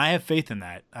 And I have faith in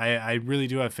that. I really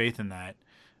do have faith in that.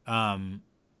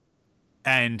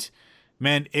 And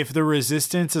man, if the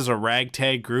Resistance is a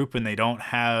ragtag group and they don't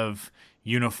have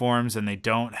uniforms and they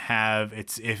don't have,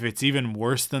 if it's even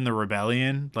worse than the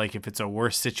Rebellion, like if it's a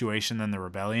worse situation than the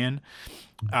Rebellion,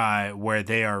 where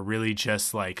they are really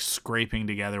just like scraping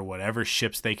together whatever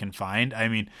ships they can find. I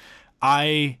mean,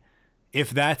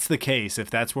 if that's the case, if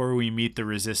that's where we meet the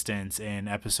Resistance in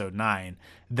Episode 9,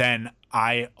 then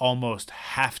I almost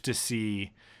have to see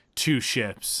 2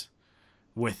 ships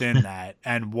within that,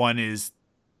 and one is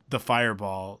the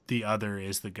Fireball, the other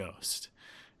is the Ghost,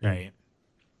 right?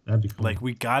 That'd be cool. Like,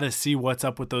 we got to see what's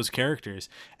up with those characters.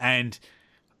 And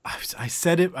I've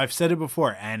said it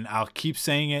before, and I'll keep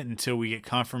saying it until we get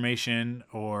confirmation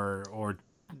or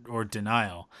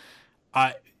denial.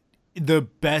 One of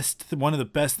the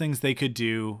best things they could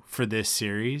do for this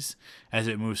series as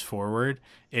it moves forward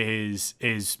is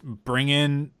bring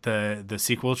in the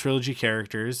sequel trilogy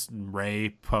characters,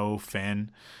 Rey, Poe, Finn,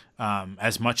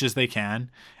 as much as they can,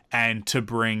 and to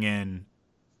bring in,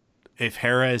 if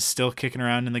Hera is still kicking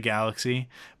around in the galaxy,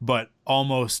 but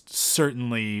almost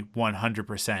certainly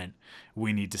 100%,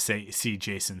 we need to see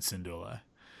Jacen Syndulla.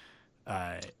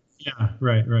 Yeah,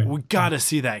 right. We got to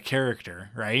see that character,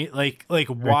 right? Like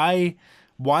right.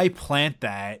 Why plant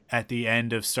that at the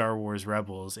end of Star Wars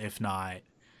Rebels if not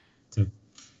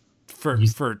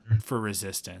for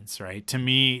Resistance, right? To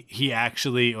me, he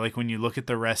actually, like, when you look at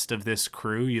the rest of this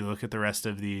crew, you look at the rest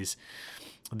of these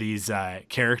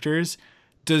characters,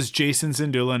 does Jacen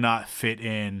Syndulla not fit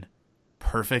in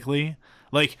perfectly?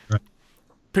 Like,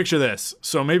 picture this.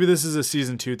 So maybe this is a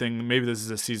season 2 thing, maybe this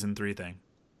is a season 3 thing.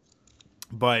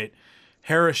 But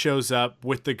Hera shows up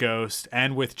with the Ghost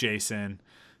and with Jacen.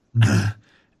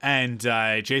 And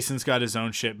Jacen's got his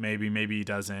own ship, maybe he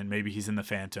doesn't. Maybe he's in the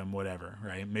Phantom, whatever,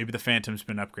 right? Maybe the Phantom's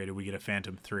been upgraded. We get a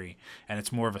Phantom 3, and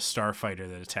it's more of a starfighter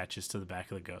that attaches to the back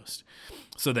of the Ghost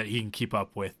so that he can keep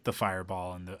up with the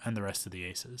Fireball and the rest of the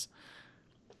Aces.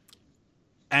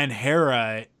 And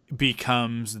Hera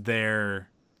becomes their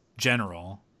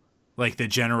general, like the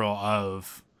general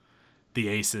of the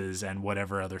Aces and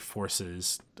whatever other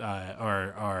forces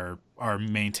are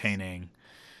maintaining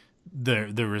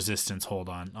the Resistance hold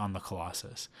on the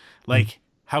Colossus. Like,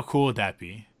 how cool would that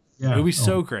be? Yeah. It would be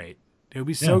so great. It would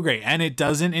be so great. And it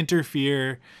doesn't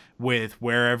interfere with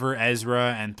wherever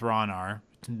Ezra and Thrawn are.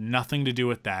 Nothing to do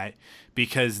with that,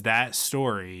 because that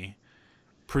story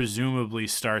presumably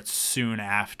starts soon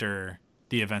after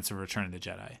the events of Return of the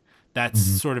Jedi. That's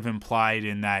sort of implied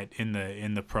in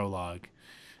the prologue.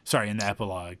 Sorry, in the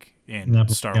epilogue in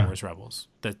Star Wars Rebels.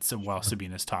 That's while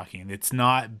Sabina's talking. It's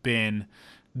not been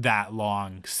that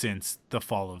long since the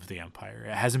fall of the Empire.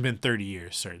 It hasn't been 30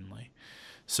 years, certainly.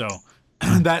 So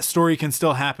that story can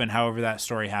still happen however that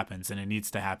story happens, and it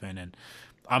needs to happen. And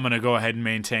I'm going to go ahead and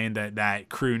maintain that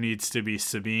crew needs to be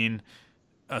Sabine,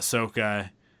 Ahsoka,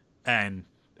 and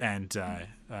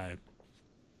Rowan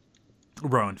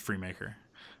Freemaker.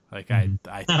 Like I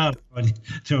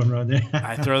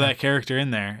throw that character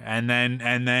in there, and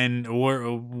then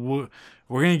we're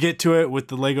gonna get to it with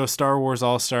the Lego Star Wars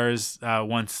All Stars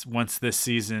once this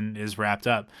season is wrapped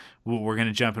up. We're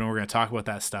gonna jump in and we're gonna talk about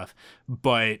that stuff.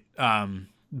 But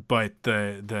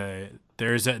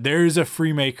there's a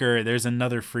Freemaker. There's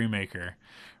another Freemaker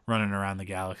running around the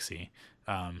galaxy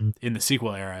in the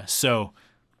sequel era. So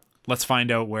let's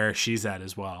find out where she's at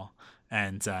as well.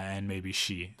 And maybe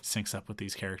she syncs up with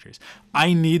these characters.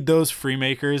 I need those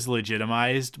Freemakers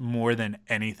legitimized more than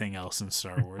anything else in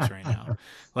Star Wars right now.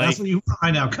 Like, that's what you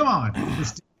find out. Come on.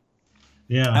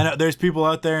 Yeah. I know there's people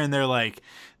out there and they're like,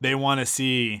 they want to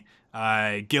see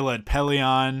Gilad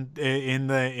Pelion in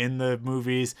the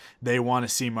movies. They want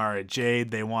to see Mara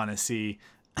Jade. They want to see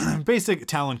basic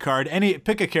Talon Card.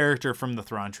 Pick a character from the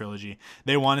Thrawn trilogy.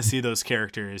 They want to see those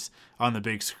characters on the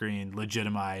big screen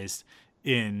legitimized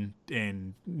in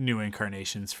new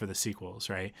incarnations for the sequels,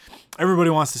 right? Everybody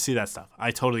wants to see that stuff.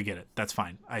 I totally get it. That's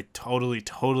fine. I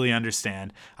totally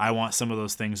understand. I want some of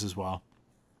those things as well.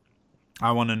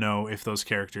 I want to know if those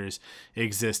characters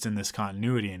exist in this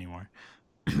continuity anymore.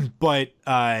 But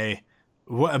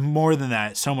more than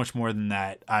that, so much more than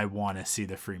that, I want to see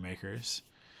the Freemakers.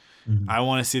 Mm-hmm. I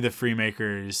want to see the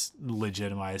Freemakers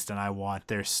legitimized, and I want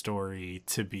their story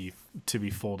to be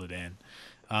folded in.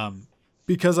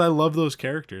 Because I love those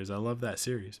characters. I love that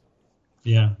series.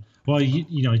 Yeah. Well,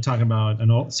 you're talking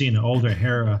about seeing an older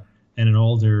Hera and an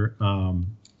older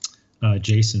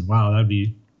Jason. Wow, that'd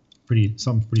be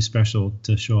something pretty special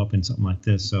to show up in something like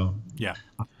this. So yeah,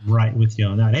 I'm right with you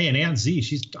on that. Hey, and Aunt Z,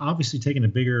 she's obviously taking a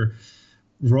bigger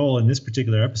role in this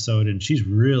particular episode, and she's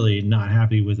really not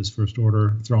happy with his First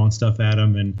Order throwing stuff at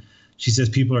him. And she says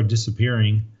people are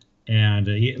disappearing, and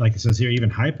like it says here, even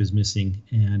Hype is missing.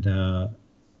 And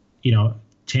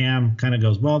Tam kind of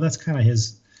goes, well, that's kind of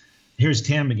his. Here's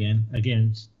Tam again,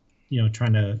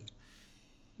 trying to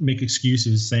make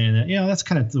excuses, saying that that's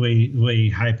kind of the way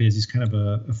Hype is. He's kind of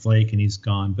a flake, and he's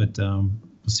gone. But we'll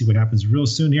see what happens real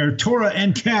soon here. Torra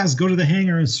and Kaz go to the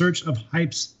hangar in search of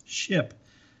Hype's ship,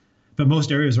 but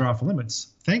most areas are off limits.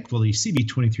 Thankfully,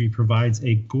 CB-23 provides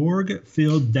a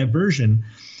Gorg-filled diversion,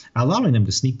 allowing them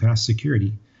to sneak past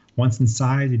security. Once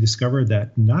inside, they discover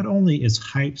that not only is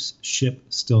Hype's ship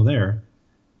still there,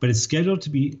 but it's scheduled to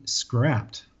be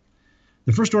scrapped.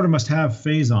 The First Order must have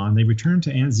Phazon. They return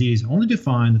to Aunt Z's only to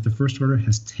find that the First Order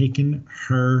has taken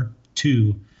her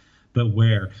too, but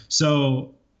where?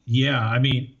 So, yeah, I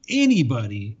mean,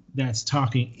 anybody that's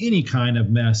talking any kind of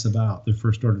mess about the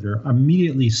First Order, they're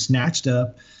immediately snatched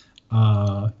up,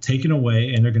 taken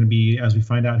away, and they're going to be, as we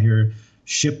find out here,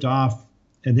 shipped off,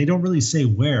 and they don't really say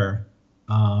where.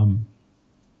 I'm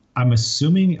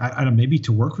assuming, I don't know, maybe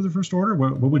to work for the First Order?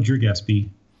 What would your guess be?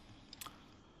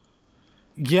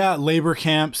 Yeah, labor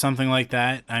camp, something like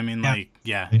that. I mean,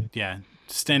 yeah.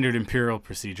 Standard Imperial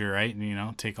procedure, right?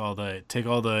 Take all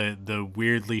the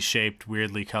weirdly shaped,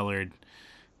 weirdly colored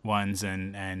ones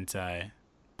and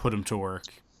put them to work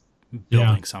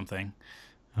building something.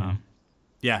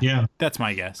 Yeah, that's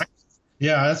my guess.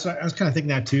 Yeah, I was kind of thinking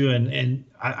that too, and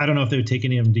I don't know if they would take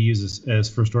any of them to use as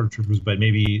First Order troopers, but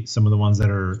maybe some of the ones that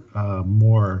are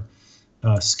more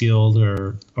skilled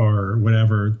or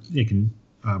whatever, they can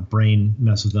brain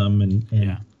mess with them, and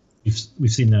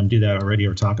we've seen them do that already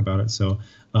or talk about it. So,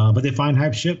 but they find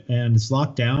Hype's ship and it's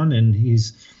locked down, and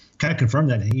he's kind of confirmed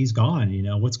that he's gone.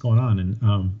 What's going on,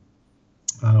 and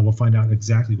we'll find out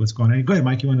exactly what's going on. Go ahead,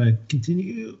 Mike. You want to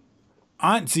continue?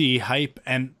 Aunt Z, Hype,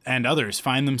 and others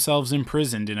find themselves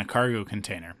imprisoned in a cargo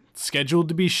container, scheduled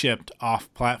to be shipped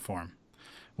off-platform.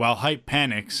 While Hype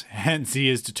panics, Aunt Z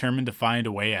is determined to find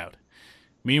a way out.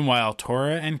 Meanwhile,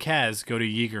 Torra and Kaz go to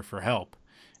Yeager for help,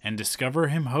 and discover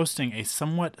him hosting a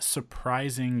somewhat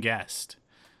surprising guest.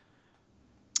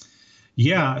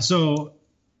 Yeah, so,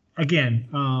 again,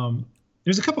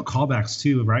 there's a couple callbacks,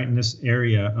 too, right, in this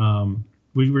area.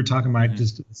 We were talking, Mike,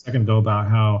 just a second ago about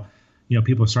how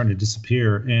people are starting to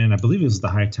disappear. And I believe it was the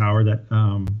High Tower that,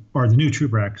 or the new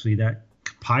trooper actually, that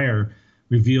Pyre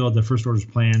revealed the First Order's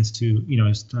plans to,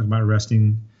 he's talking about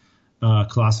arresting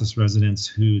Colossus residents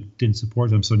who didn't support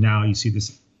them. So now you see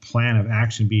this plan of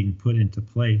action being put into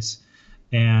place.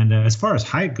 And as far as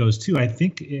Hype goes too, I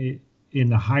think in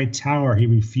the High Tower, he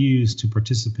refused to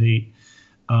participate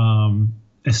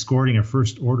escorting a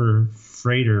First Order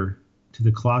freighter to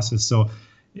the Colossus. So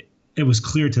it was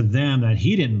clear to them that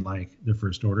he didn't like the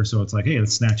First Order. So it's like, hey,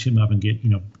 let's snatch him up and get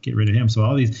rid of him. So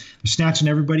all these, they're snatching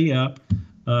everybody up.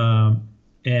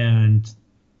 And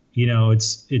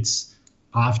it's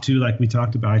off to, like we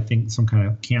talked about, I think some kind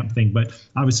of camp thing. But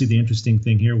obviously the interesting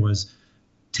thing here was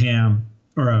Torra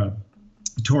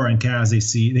and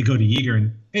Kaz, they go to Yeager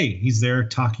and, hey, he's there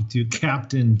talking to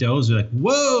Captain Doza. Like,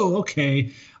 whoa,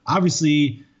 okay.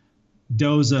 Obviously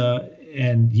Doza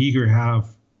and Yeager have,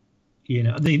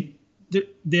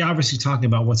 they're obviously talking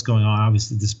about what's going on,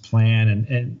 obviously this plan,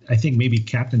 and I think maybe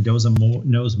Captain Doza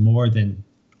knows more than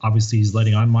obviously he's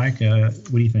letting on. Mike,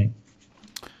 what do you think?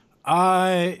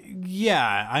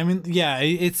 Yeah, I mean, yeah,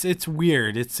 it's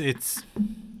weird. It's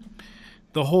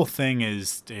the whole thing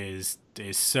is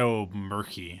so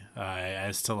murky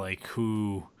as to like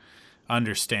who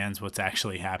understands what's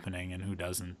actually happening and who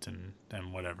doesn't,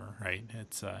 and whatever, right?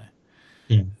 It's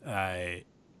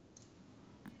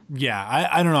Yeah,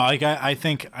 I don't know. Like I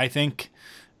think I think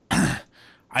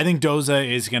Doza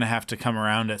is going to have to come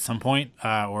around at some point,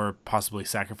 or possibly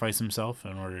sacrifice himself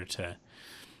in order to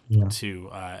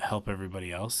help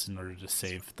everybody else, in order to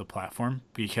save the platform,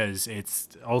 because it's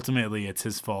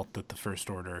his fault that the First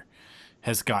Order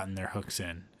has gotten their hooks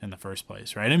in the first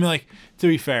place, right? I mean, like, to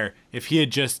be fair, if he had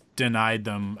just denied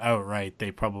them outright, they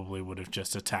probably would have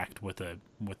just attacked with a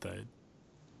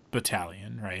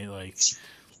battalion, right? Like,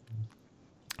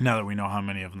 now that we know how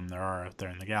many of them there are out there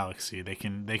in the galaxy, they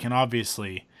can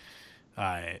obviously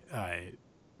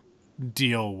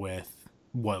deal with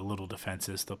what little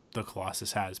defenses the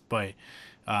Colossus has, but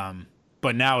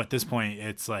now at this point,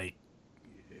 it's like,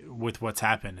 with what's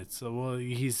happened, it's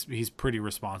he's pretty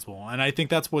responsible, and I think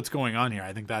that's what's going on here.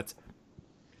 I think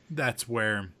that's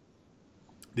where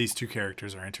these two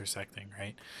characters are intersecting,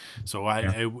 right? So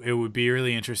it would be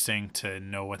really interesting to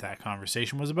know what that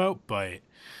conversation was about, but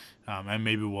and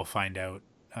maybe we'll find out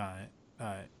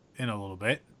in a little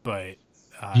bit. But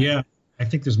yeah, I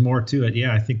think there's more to it.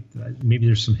 Yeah, I think maybe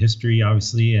there's some history,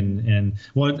 obviously, and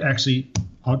well, actually,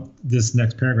 this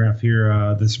next paragraph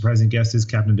here, the surprising guest is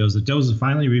Captain Doza. Doza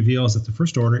finally reveals that the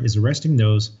First Order is arresting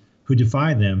those who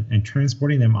defy them and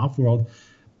transporting them off-world,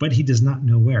 but he does not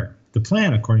know where. The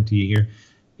plan, according to Yeager,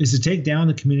 is to take down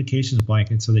the communications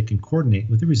blanket so they can coordinate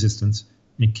with the Resistance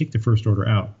and kick the First Order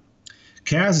out.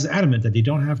 Kaz is adamant that they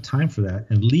don't have time for that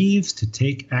and leaves to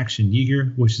take action.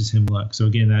 Yeager wishes him luck. So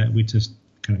again, we just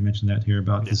kind of mentioned that here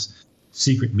about this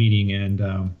secret meeting, and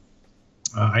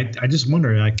I just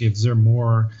wonder, like, if there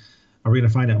more, are we going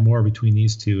to find out more between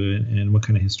these two, and what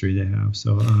kind of history they have?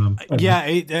 So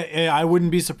I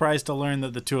wouldn't be surprised to learn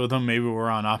that the two of them maybe were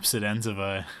on opposite ends of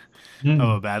a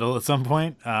battle at some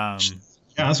point. Yeah,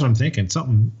 that's what I'm thinking.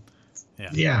 Something.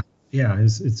 Yeah.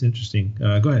 It's interesting.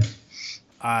 Go ahead.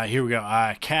 Here we go.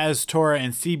 Kaz, Tora,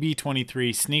 and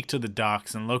CB-23 sneak to the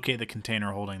docks and locate the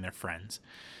container holding their friends.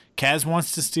 Kaz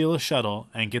wants to steal a shuttle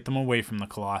and get them away from the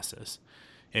Colossus.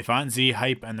 If Aunt Z,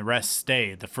 Hype, and the rest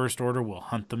stay, the First Order will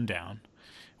hunt them down.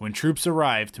 When troops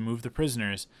arrive to move the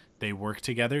prisoners, they work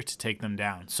together to take them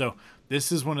down. So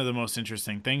this is one of the most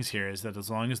interesting things here, is that as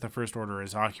long as the First Order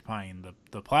is occupying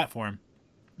the platform,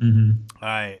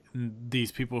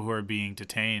 these people who are being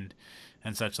detained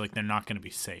and such, like, they're not going to be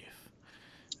safe.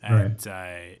 And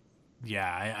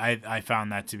I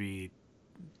found that to be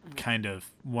kind of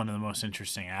one of the most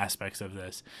interesting aspects of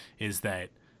this, is that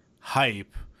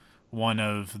Hype, one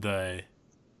of the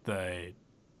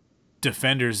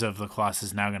defenders of the Colossus,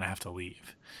 is now going to have to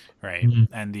leave, right?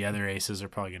 And the other aces are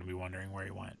probably going to be wondering where he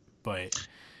went. But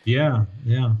yeah.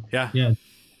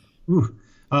 Ooh.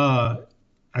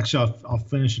 Actually, I'll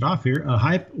finish it off here.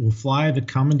 Hype will fly the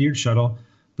commandeered shuttle,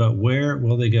 but where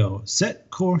will they go? Set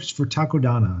course for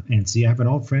Takodana, and see, I have an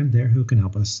old friend there who can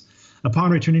help us.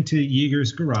 Upon returning to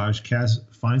Yeager's garage, Kaz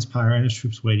finds Pyre and his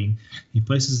troops waiting. He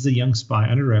places the young spy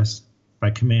under arrest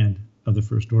by command of the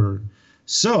First Order.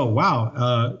 So,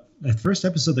 wow, the first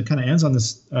episode that kind of ends on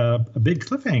this a big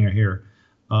cliffhanger here.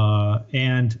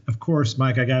 And, of course,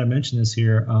 Mike, I got to mention this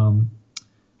here.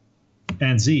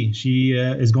 Aunt Z, she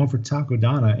is going for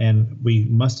Takodana, and we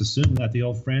must assume that the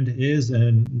old friend is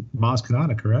Maz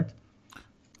Kanata, correct?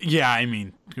 Yeah, I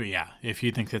mean, yeah. If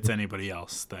you think that's anybody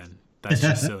else, then that's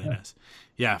just silliness.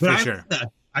 Yeah, for sure.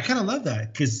 I kind of love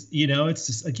that, because, it's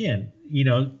just, again,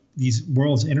 these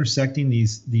worlds intersecting,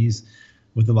 these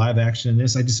with the live action in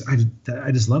this. I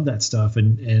just love that stuff,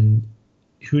 and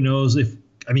who knows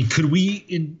could we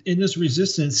in this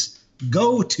Resistance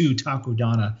go to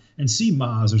Takodana and see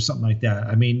Maz or something like that?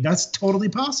 I mean, that's totally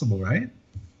possible, right?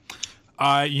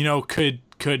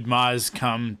 Could Maz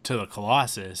come to the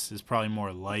Colossus is probably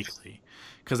more likely,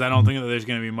 because I don't think that there's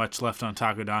going to be much left on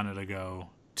Takodana to go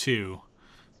to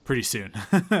pretty soon.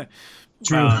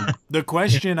 The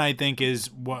question, I think, is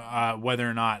whether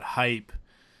or not Hype,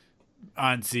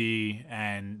 Aunt Z,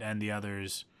 and the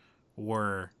others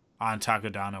were on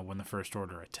Takodana when the First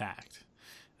Order attacked.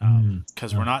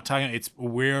 Because we're not talking,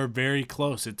 we're very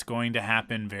close. It's going to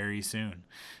happen very soon.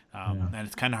 And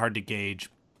it's kind of hard to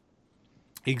gauge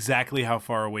exactly how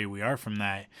far away we are from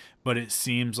that, but it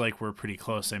seems like we're pretty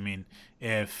close. I mean,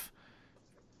 if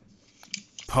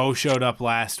Poe showed up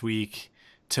last week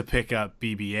to pick up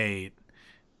BB-8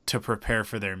 to prepare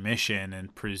for their mission,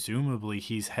 and presumably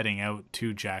he's heading out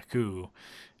to Jakku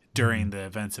during the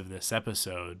events of this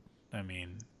episode, I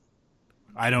mean,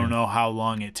 I don't know how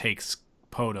long it takes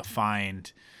Poe to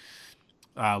find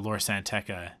Lor San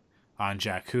Tekka on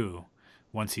Jakku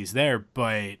once he's there,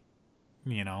 but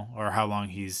or how long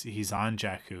he's on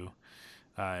Jakku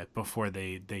before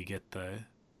they get the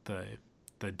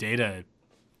data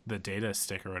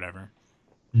stick or whatever.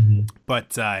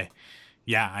 But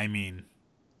yeah, I mean,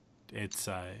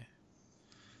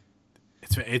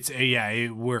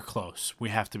 we're close. We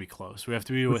have to be close. We have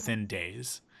to be within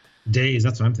days. Days,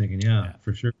 that's what I'm thinking. Yeah,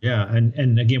 for sure. Yeah,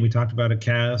 and again, we talked about it.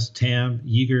 Kaz, Tam,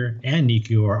 Yeager, and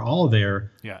Niku are all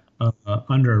there. Yeah.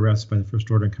 Under arrest by the First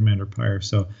Order and Commander Pyre.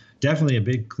 So definitely a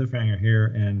big cliffhanger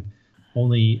here, and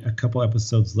only a couple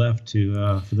episodes left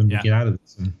to for them to get out of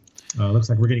this. And looks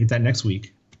like we're gonna get that next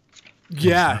week.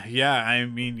 Yeah. I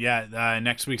mean,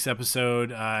 next week's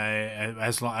episode,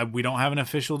 we don't have an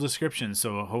official description,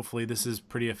 so hopefully this is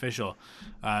pretty official.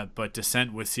 But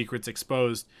Descent with secrets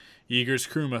exposed. Yeager's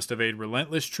crew must evade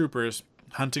relentless troopers,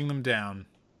 hunting them down,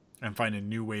 and find a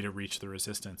new way to reach the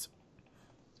Resistance.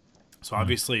 So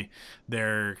obviously,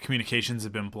 their communications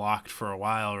have been blocked for a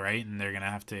while, right? And they're gonna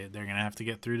have to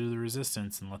get through to the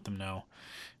Resistance and let them know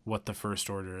what the First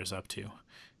Order is up to.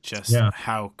 Just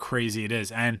how crazy it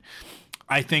is. And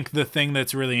I think the thing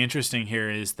that's really interesting here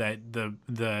is that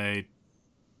the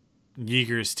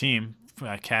Yeager's team,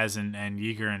 Kaz and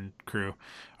Yeager and crew,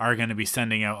 are going to be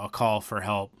sending out a call for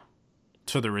help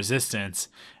to the Resistance,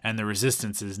 and the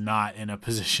Resistance is not in a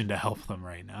position to help them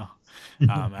right now.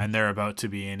 And they're about to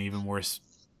be in even worse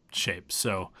shape.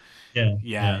 So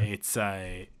it's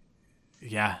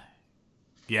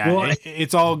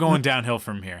it's all going downhill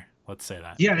from here. Let's say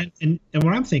that. Yeah, and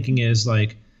what I'm thinking is,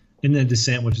 like, in the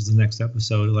Descent, which is the next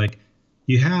episode, like,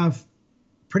 you have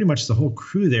pretty much the whole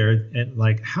crew there, and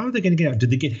like, how are they going to get out? Did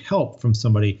they get help from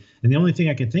somebody? And the only thing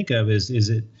I can think of is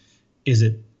it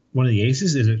one of the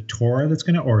aces? Is it Tora that's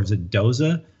going to, or is it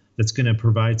Doza that's going to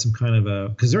provide some kind of a?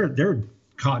 Because they're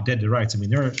caught dead to rights. I mean,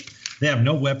 they have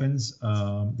no weapons.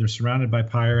 They're surrounded by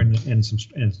Pyre and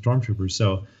stormtroopers.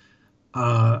 So.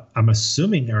 I'm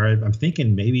assuming, or I'm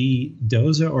thinking maybe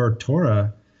Doza or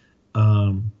Tora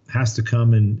has to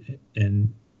come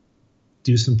and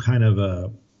do some kind of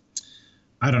a,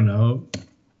 I don't know,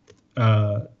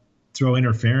 throw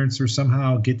interference or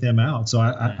somehow get them out. So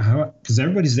because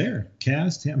everybody's there.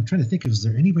 Kaz, I'm trying to think, is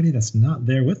there anybody that's not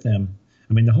there with them?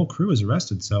 I mean, the whole crew is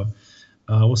arrested. So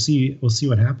we'll see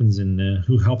what happens and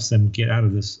who helps them get out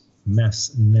of this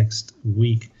mess next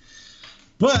week.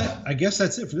 But I guess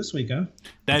that's it for this week, huh?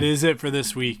 That is it for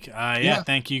this week.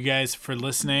 Thank you guys for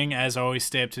listening. As always,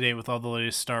 stay up to date with all the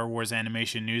latest Star Wars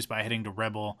animation news by heading to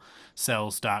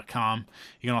rebelcells.com.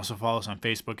 You can also follow us on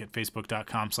Facebook at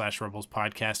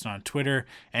facebook.com/rebelspodcast, and on Twitter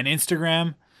and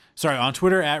Instagram. On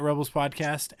Twitter at Rebels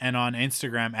Podcast, and on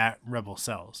Instagram at Rebel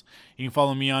Cells. You can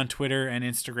follow me on Twitter and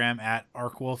Instagram at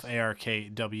Arkwolf,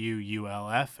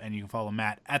 ARKWULF, and you can follow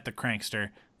Matt at the Crankster.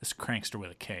 This Crankster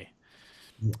with a K.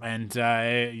 And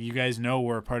you guys know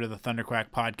we're a part of the Thunderquack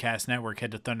Podcast Network.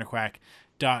 Head to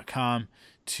thunderquack.com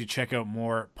to check out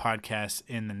more podcasts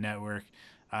in the network.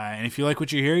 And if you like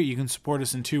what you hear, you can support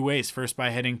us in two ways. First,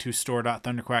 by heading to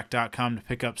store.thunderquack.com to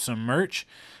pick up some merch.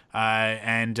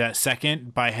 And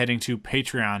second, by heading to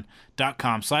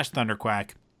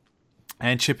patreon.com/thunderquack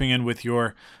and chipping in with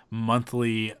your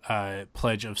monthly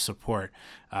pledge of support.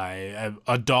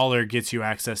 $1 gets you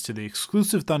access to the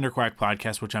exclusive Thunderquack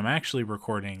podcast, which I'm actually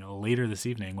recording later this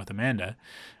evening with Amanda,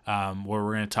 where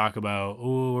we're going to talk about,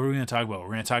 what are we going to talk about? We're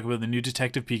going to talk about the new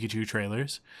Detective Pikachu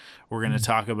trailers. We're going to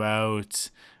talk about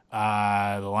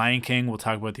The Lion King. We'll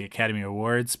talk about the Academy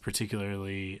Awards,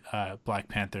 particularly Black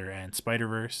Panther and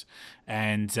Spider-Verse.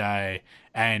 And the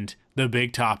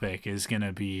big topic is going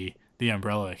to be the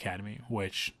Umbrella Academy,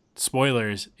 which,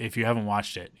 spoilers, if you haven't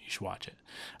watched it, you should watch it.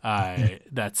 I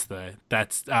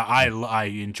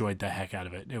enjoyed the heck out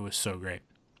of it. It was so great.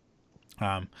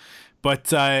 But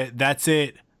that's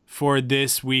it for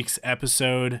this week's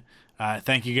episode.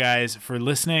 Thank you guys for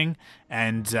listening,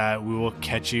 and we will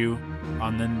catch you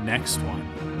on the next one.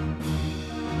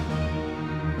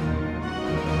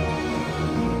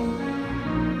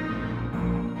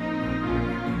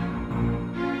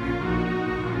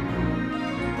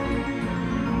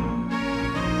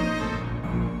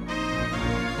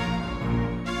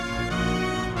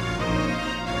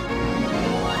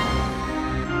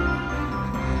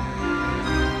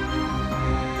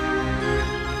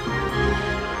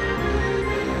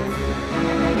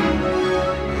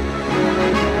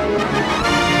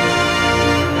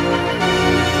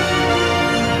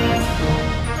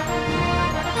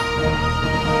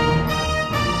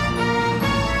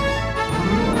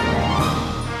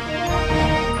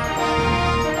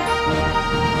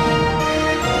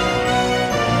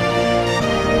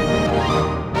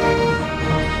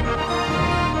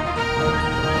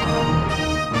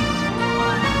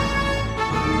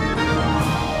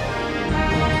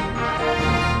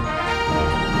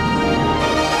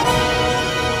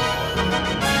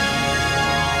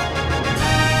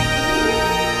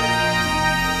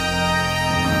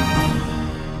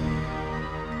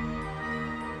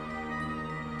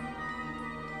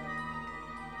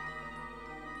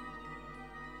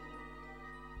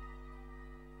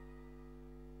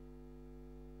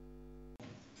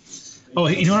 Oh,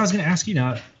 you know what I was going to ask you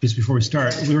now, just before we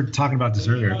start? We were talking about this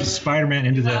earlier. Spider-Man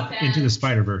into the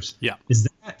Spider-Verse. Yeah. Is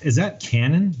that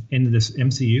canon into this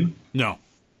MCU? No.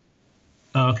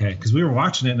 Oh, okay, because we were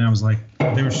watching it and I was like,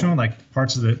 they were showing like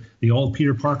parts of the old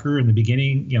Peter Parker in the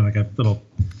beginning, like a little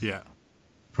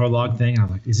prologue thing. And I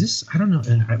was like, is this? I don't know.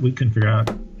 And we couldn't figure out.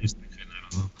 I don't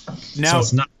know. Now, so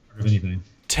it's not part of anything.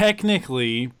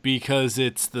 Technically, because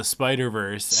it's the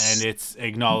Spider-Verse and it's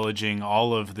acknowledging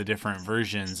all of the different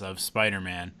versions of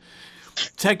Spider-Man,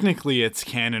 technically it's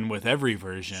canon with every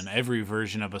version. Every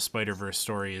version of a Spider-Verse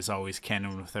story is always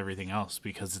canon with everything else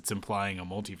because it's implying a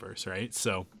multiverse, right?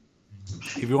 So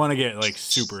if you want to get like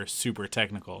super, super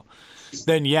technical,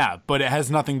 then yeah, but it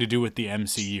has nothing to do with the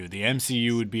MCU. The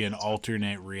MCU would be an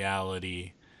alternate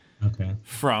reality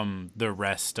from the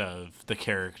rest of the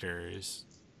characters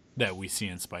that we see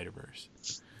in Spider-Verse.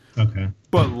 Okay.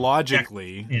 But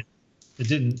logically... It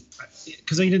didn't...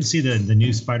 Because I didn't see the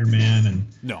new Spider-Man and...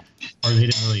 No. Or they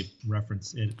didn't really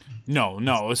reference it.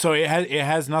 No. So it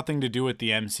has nothing to do with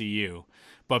the MCU.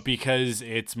 But because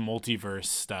it's multiverse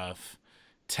stuff,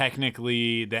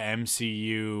 technically the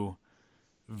MCU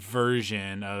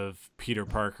version of Peter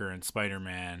Parker and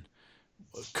Spider-Man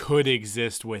could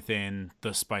exist within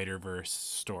the Spider-Verse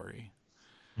story.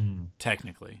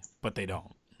 Technically. But they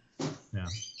don't. Yeah.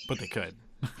 But they could.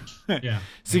 Yeah.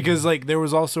 See, because like there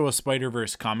was also a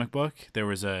Spider-Verse comic book. There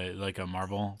was a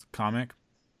Marvel comic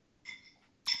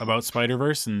about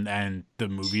Spider-Verse, and the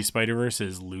movie Spider-Verse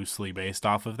is loosely based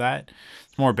off of that.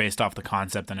 It's more based off the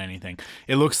concept than anything.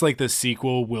 It looks like the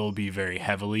sequel will be very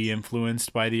heavily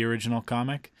influenced by the original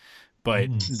comic, but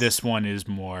this one is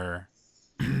more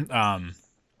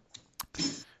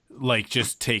like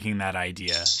just taking that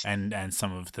idea and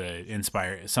some of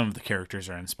the characters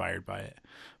are inspired by it.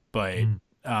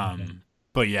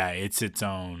 But yeah, it's its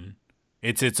own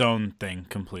thing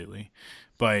completely.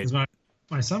 But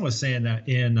my son was saying that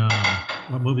in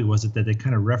what movie was it that they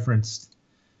kind of referenced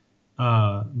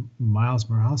Miles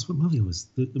Morales? What movie was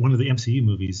one of the MCU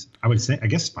movies? I would say, I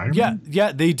guess Spider-Man.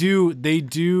 Yeah, they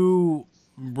do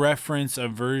reference a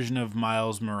version of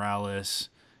Miles Morales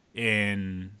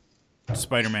in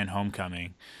Spider-Man: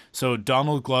 Homecoming. So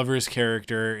Donald Glover's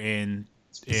character in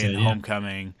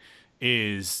Homecoming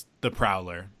is the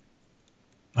Prowler.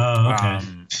 Oh, okay.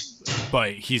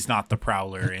 But he's not the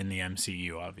Prowler in the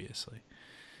MCU, obviously.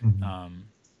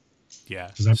 Yeah.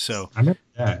 So I remember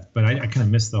that, but I kind of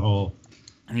missed the whole.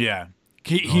 Yeah,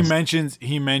 he mentions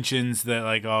that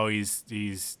like, oh,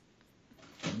 he's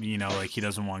like he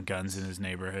doesn't want guns in his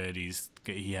neighborhood.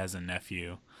 He has a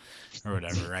nephew or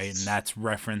whatever, right? And that's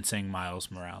referencing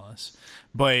Miles Morales,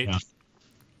 but. Yeah.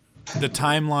 The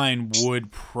timeline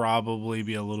would probably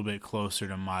be a little bit closer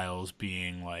to Miles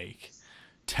being like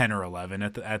 10 or 11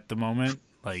 at the moment.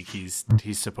 Like he's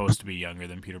supposed to be younger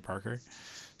than Peter Parker.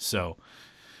 So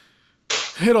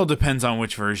it all depends on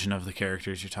which version of the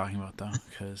characters you're talking about though,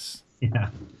 because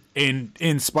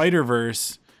in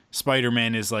Spider-Verse,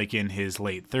 Spider-Man is like in his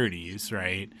late 30s,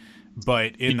 right?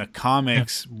 But in the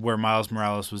comics where Miles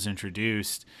Morales was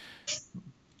introduced,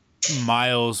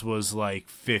 Miles was like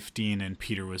 15 and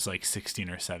Peter was like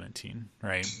 16 or 17,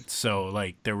 right? So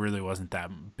like there really wasn't that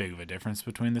big of a difference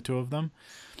between the two of them.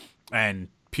 And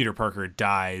Peter Parker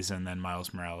dies and then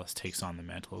Miles Morales takes on the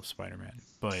mantle of Spider-Man.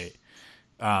 But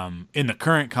in the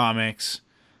current comics,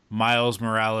 Miles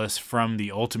Morales from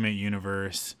the Ultimate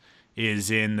Universe is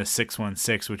in the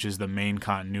 616, which is the main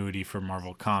continuity for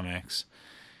Marvel Comics.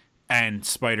 And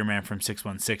Spider-Man from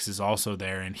 616 is also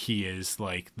there, and he is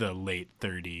like the late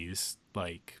 30s,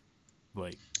 like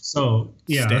so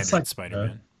yeah, that's like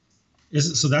Spider-Man.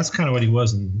 So that's kind of what he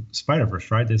was in Spider-Verse,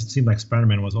 right? It seemed like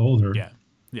Spider-Man was older. Yeah.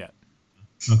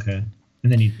 Okay,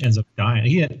 and then he ends up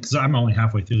dying. Because I'm only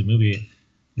halfway through the movie.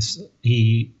 Is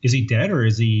he dead or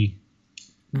is he?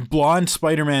 Blonde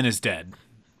Spider-Man is dead.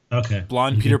 Okay.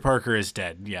 Blonde Peter Parker is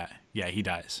dead. Yeah, he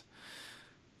dies.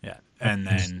 Yeah, and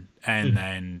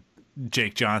then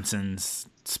Jake Johnson's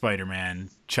Spider-Man,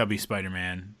 chubby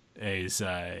Spider-Man, is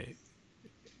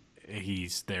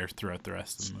he's there throughout the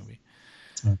rest of the movie.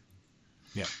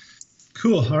 Yeah.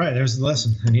 Cool. All right, there's the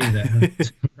lesson. I needed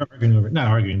that. Not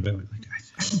arguing, but like,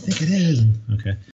 I don't think it is. Okay.